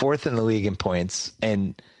he's like fourth in the league in points,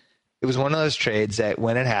 and it was one of those trades that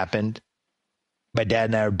when it happened, my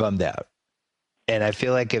dad and I were bummed out. And I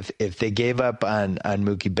feel like if they gave up on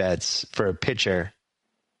Mookie Betts for a pitcher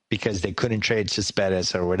because they couldn't trade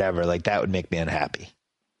Cespedes or whatever, like that would make me unhappy.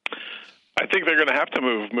 I think they're going to have to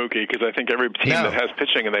move Mookie because I think every team that has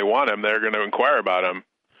pitching and they want him, they're going to inquire about him.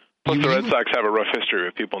 Plus, the Red Sox have a rough history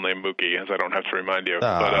with people named Mookie, as I don't have to remind you.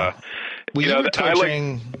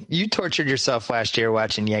 You tortured yourself last year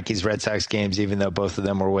watching Yankees Red Sox games, even though both of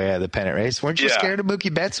them were way out of the pennant race. Weren't you scared of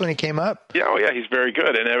Mookie Betts when he came up? Yeah, he's very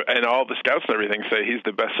good, and all the scouts and everything say he's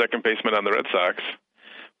the best second baseman on the Red Sox.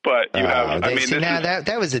 But you have,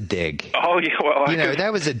 that was a dig. Oh yeah, well,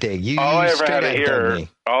 that was a dig. All I had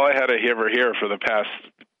to ever hear for the past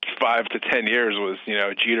 5 to 10 years was,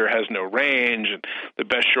 Jeter has no range, and the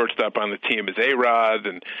best shortstop on the team is A-Rod,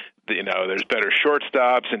 and there's better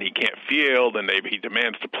shortstops, and he can't field, and he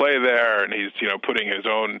demands to play there, and he's putting his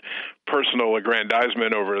own personal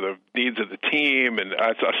aggrandizement over the needs of the team, and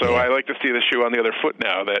so I like to see the shoe on the other foot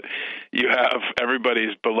now that you have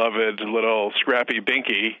everybody's beloved little scrappy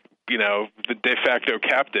Binky, the de facto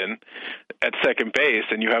captain at second base,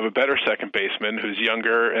 and you have a better second baseman who's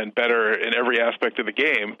younger and better in every aspect of the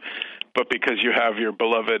game. But because you have your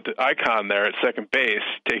beloved icon there at second base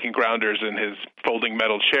taking grounders in his folding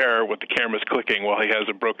metal chair with the cameras clicking while he has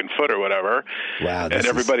a broken foot or whatever, and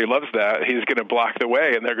everybody loves that, he's going to block the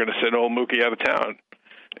way, and they're going to send old Mookie out of town.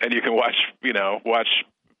 And you can watch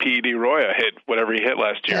P.D. Roya hit whatever he hit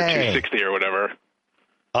last year, 260 or whatever.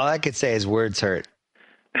 All I could say is words hurt.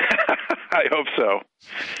 I hope so.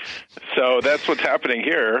 So that's what's happening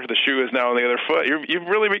here. The shoe is now on the other foot. You've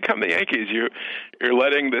really become the Yankees. You're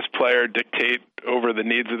letting this player dictate over the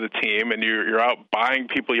needs of the team, and you're out buying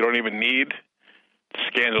people you don't even need.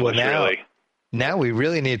 Scandalous, really. Now we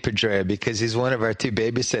really need Pedroia because he's one of our two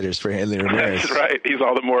babysitters for Hanley Ramirez. That's right. He's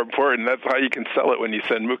all the more important. That's how you can sell it when you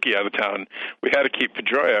send Mookie out of town. We had to keep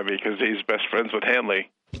Pedroia because he's best friends with Hanley.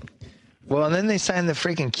 Well, and then they signed the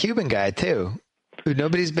freaking Cuban guy, too. Who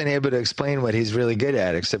nobody's been able to explain what he's really good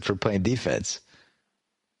at except for playing defense.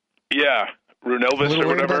 Yeah, Runelvis or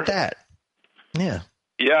whatever. About that. Yeah.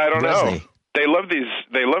 Yeah, I don't know. They love these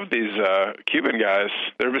Cuban guys.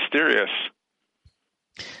 They're mysterious.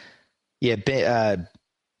 Yeah,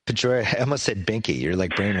 Pedroia, I almost said Binky. You're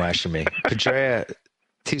like brainwashing me. Pedroia,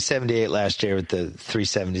 278 last year with the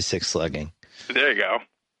 376 slugging. There you go.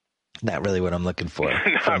 Not really what I'm looking for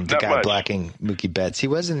from the not guy much. blocking Mookie Betts. He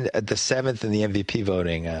wasn't at the 7th in the MVP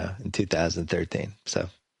voting in 2013. So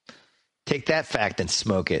take that fact and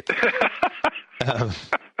smoke it.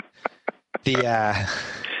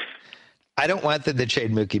 I don't want them to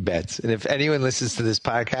trade Mookie Betts. And if anyone listens to this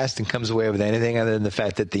podcast and comes away with anything other than the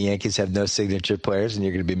fact that the Yankees have no signature players and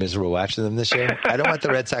you're going to be miserable watching them this year, I don't want the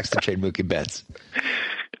Red Sox to trade Mookie Betts.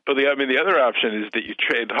 Well, the other option is that you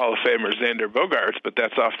trade Hall of Famer Xander Bogaerts, but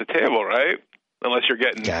that's off the table, right? Unless you're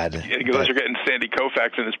getting Sandy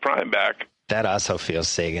Koufax in his prime back. That also feels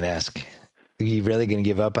Sagan-esque. Are you really going to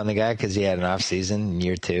give up on the guy because he had an off season in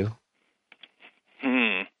year 2?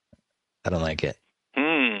 I don't like it.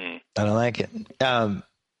 I don't like it. I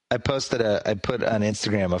put on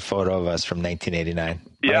Instagram a photo of us from 1989.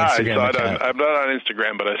 Yeah, I saw it. I'm not on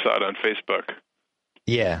Instagram, but I saw it on Facebook.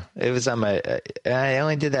 Yeah, it was on my. I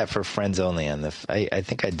only did that for friends only on the. I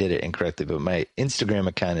think I did it incorrectly, but my Instagram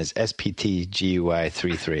account is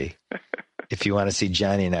SPTGUI33. If you want to see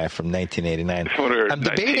Johnny and I from 1989, I'm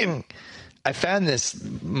debating. I found this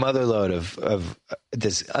motherlode of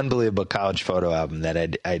this unbelievable college photo album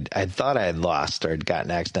that I thought I had lost or had gotten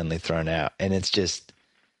accidentally thrown out, and it's just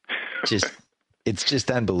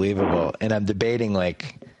unbelievable. And I'm debating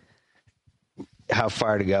like how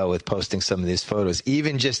far to go with posting some of these photos,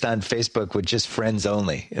 even just on Facebook with just friends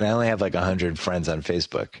only. And I only have like 100 friends on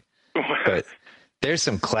Facebook, but there's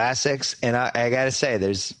some classics. And I gotta say,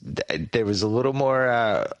 there was a little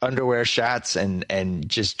more underwear shots and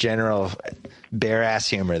just general bare ass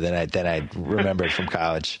humor than I remembered from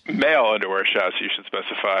college. Male underwear shots, you should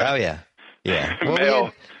specify. Oh yeah. Yeah.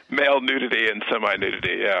 Well, male nudity and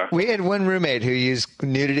semi-nudity, yeah. We had one roommate who used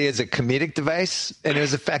nudity as a comedic device, and it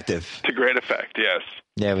was effective. To great effect, yes.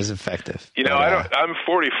 Yeah, it was effective. You know, I'm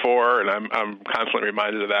 44, and I'm constantly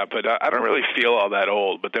reminded of that, but I don't really feel all that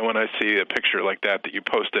old. But then when I see a picture like that you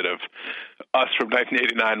posted of us from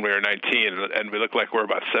 1989, we were 19, and we look like we're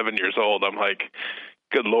about 7 years old, I'm like,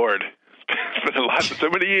 good Lord. It's been so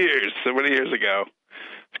many years ago.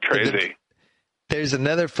 It's crazy. There's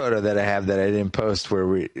another photo that I have that I didn't post where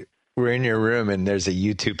we're in your room and there's a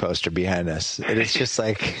U2 poster behind us. And it's just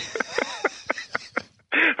like...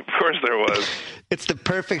 Of course there was. It's the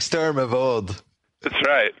perfect storm of old. That's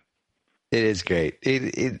right. It is great.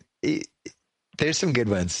 There's some good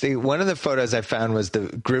ones. See, one of the photos I found was the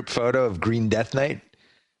group photo of Green Death Night.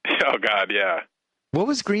 Oh, God, yeah. What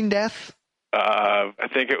was Green Death? I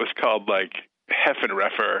think it was called like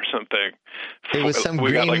Heffenreffer or something. It was some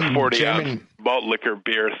we green got like 40 German ounce malt liquor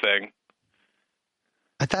beer thing.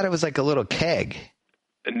 I thought it was like a little keg.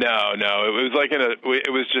 No, it was like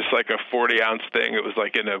it was just like a 40 ounce thing. It was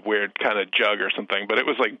like in a weird kind of jug or something, but it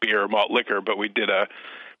was like beer, malt liquor. But we did a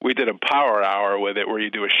power hour with it where you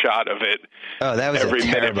do a shot of it. Oh, that was every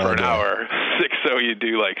minute for an idea. hour. So you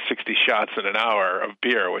do like 60 shots in an hour of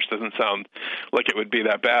beer, which doesn't sound like it would be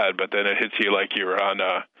that bad, but then it hits you like you were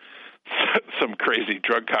on some crazy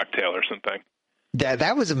drug cocktail or something.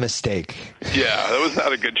 That was a mistake. Yeah, that was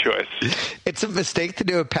not a good choice. It's a mistake to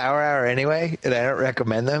do a power hour anyway, and I don't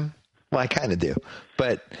recommend them. Well, I kind of do,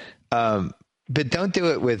 but don't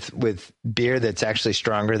do it with beer that's actually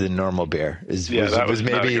stronger than normal beer. Was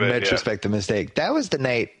maybe in retrospect a mistake. That was the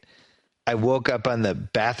night I woke up on the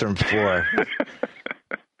bathroom floor.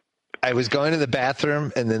 I was going to the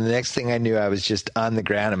bathroom, and then the next thing I knew, I was just on the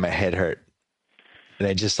ground and my head hurt, and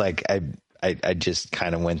I just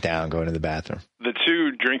kind of went down going to the bathroom. The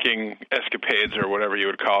two drinking escapades or whatever you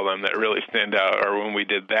would call them that really stand out are when we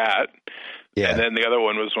did that. Yeah. And then the other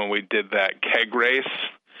one was when we did that keg race.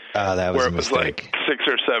 Oh, that was where a mistake. Where it was like 6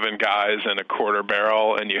 or 7 guys in a quarter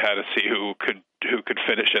barrel, and you had to see who could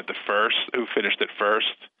finish at who finished it first.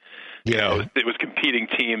 Yeah. You know, it was competing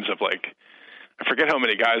teams of like, I forget how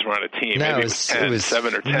many guys were on a team. No, maybe it was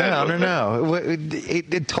 7 or 10. No.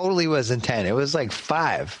 It totally wasn't 10. It was like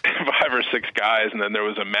 5. 5 or 6 guys, and then there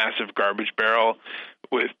was a massive garbage barrel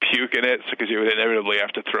with puke in it, because you would inevitably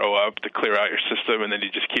have to throw up to clear out your system, and then you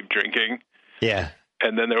just keep drinking. Yeah.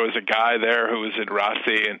 And then there was a guy there who was in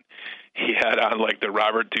Rossi, and he had on like the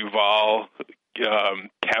Robert Duvall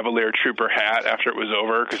Cavalier Trooper hat after it was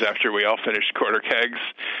over, because after we all finished quarter kegs,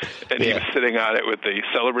 and he was sitting on it with the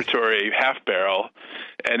celebratory half barrel,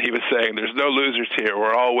 and he was saying, "There's no losers here.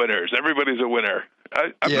 We're all winners. Everybody's a winner."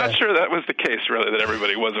 I'm not sure that was the case, really, that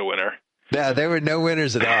everybody was a winner. No, there were no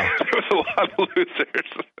winners at all. There was a lot of losers.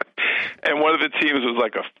 And one of the teams was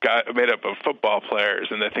like a guy made up of football players,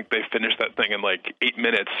 and I think they finished that thing in like 8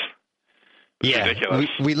 minutes. Yeah, ridiculous.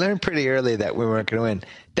 We learned pretty early that we weren't going to win.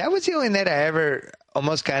 That was the only night I ever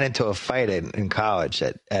almost got into a fight in college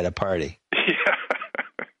at a party. Yeah.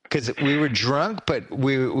 Because we were drunk, but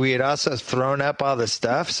we had also thrown up all the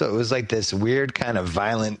stuff, so it was like this weird kind of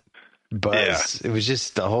violent buzz. Yeah. It was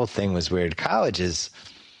just, the whole thing was weird. College is,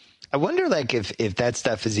 I wonder like if that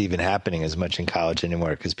stuff is even happening as much in college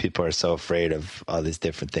anymore, because people are so afraid of all these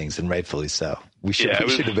different things, and rightfully so. We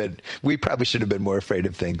probably should have been more afraid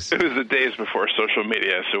of things. It was the days before social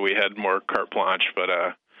media, so we had more carte blanche. But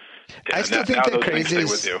I still think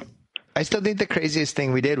the craziest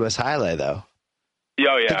thing we did was highlight, though.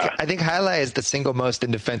 Oh yeah, I think highlight is the single most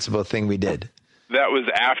indefensible thing we did. That was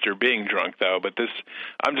after being drunk, though. But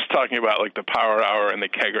I'm just talking about like the power hour and the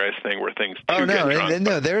keg race thing, where things. Oh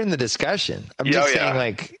no, they're in the discussion. I'm just saying,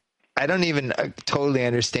 like, I don't even totally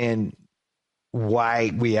understand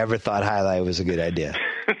why we ever thought highlight was a good idea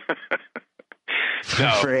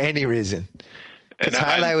for any reason. Because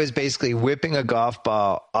highlight was basically whipping a golf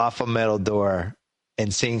ball off a metal door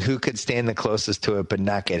and seeing who could stand the closest to it but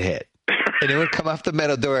not get hit. And it would come off the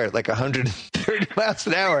metal door at like 130 miles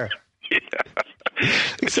an hour. Yeah.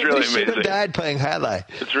 It's really amazing. Should have died playing highlight.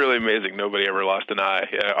 It's really amazing. Nobody ever lost an eye.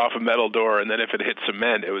 Yeah, off a metal door, and then if it hit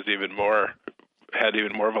cement, it was had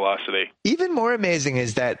even more velocity. Even more amazing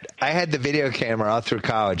is that I had the video camera all through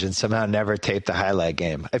college and somehow never taped the highlight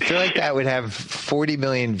game. I feel like that would have 40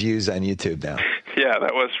 million views on YouTube now. Yeah,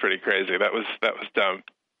 that was pretty crazy. That was dumb.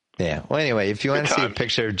 Yeah. Well, anyway, if you want to see a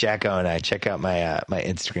picture of JackO and I, check out my my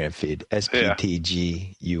Instagram feed,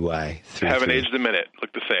 SPTGUY. Haven't aged a minute.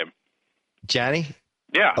 Look the same. Johnny?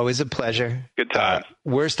 Yeah. Always a pleasure. Good time.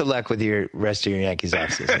 Worst of luck with your rest of your Yankees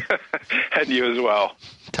offseason. And you as well.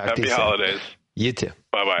 Happy holidays. You too.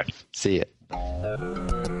 Bye-bye. See ya.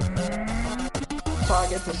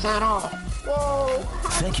 Target % off. Whoa.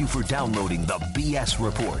 Thank you for downloading the BS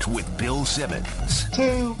Report with Bill Simmons.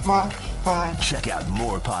 Too much fun. Check out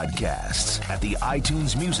more podcasts at the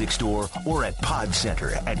iTunes Music Store or at Pod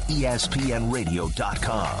Center at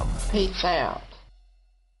ESPNradio.com. Peace out.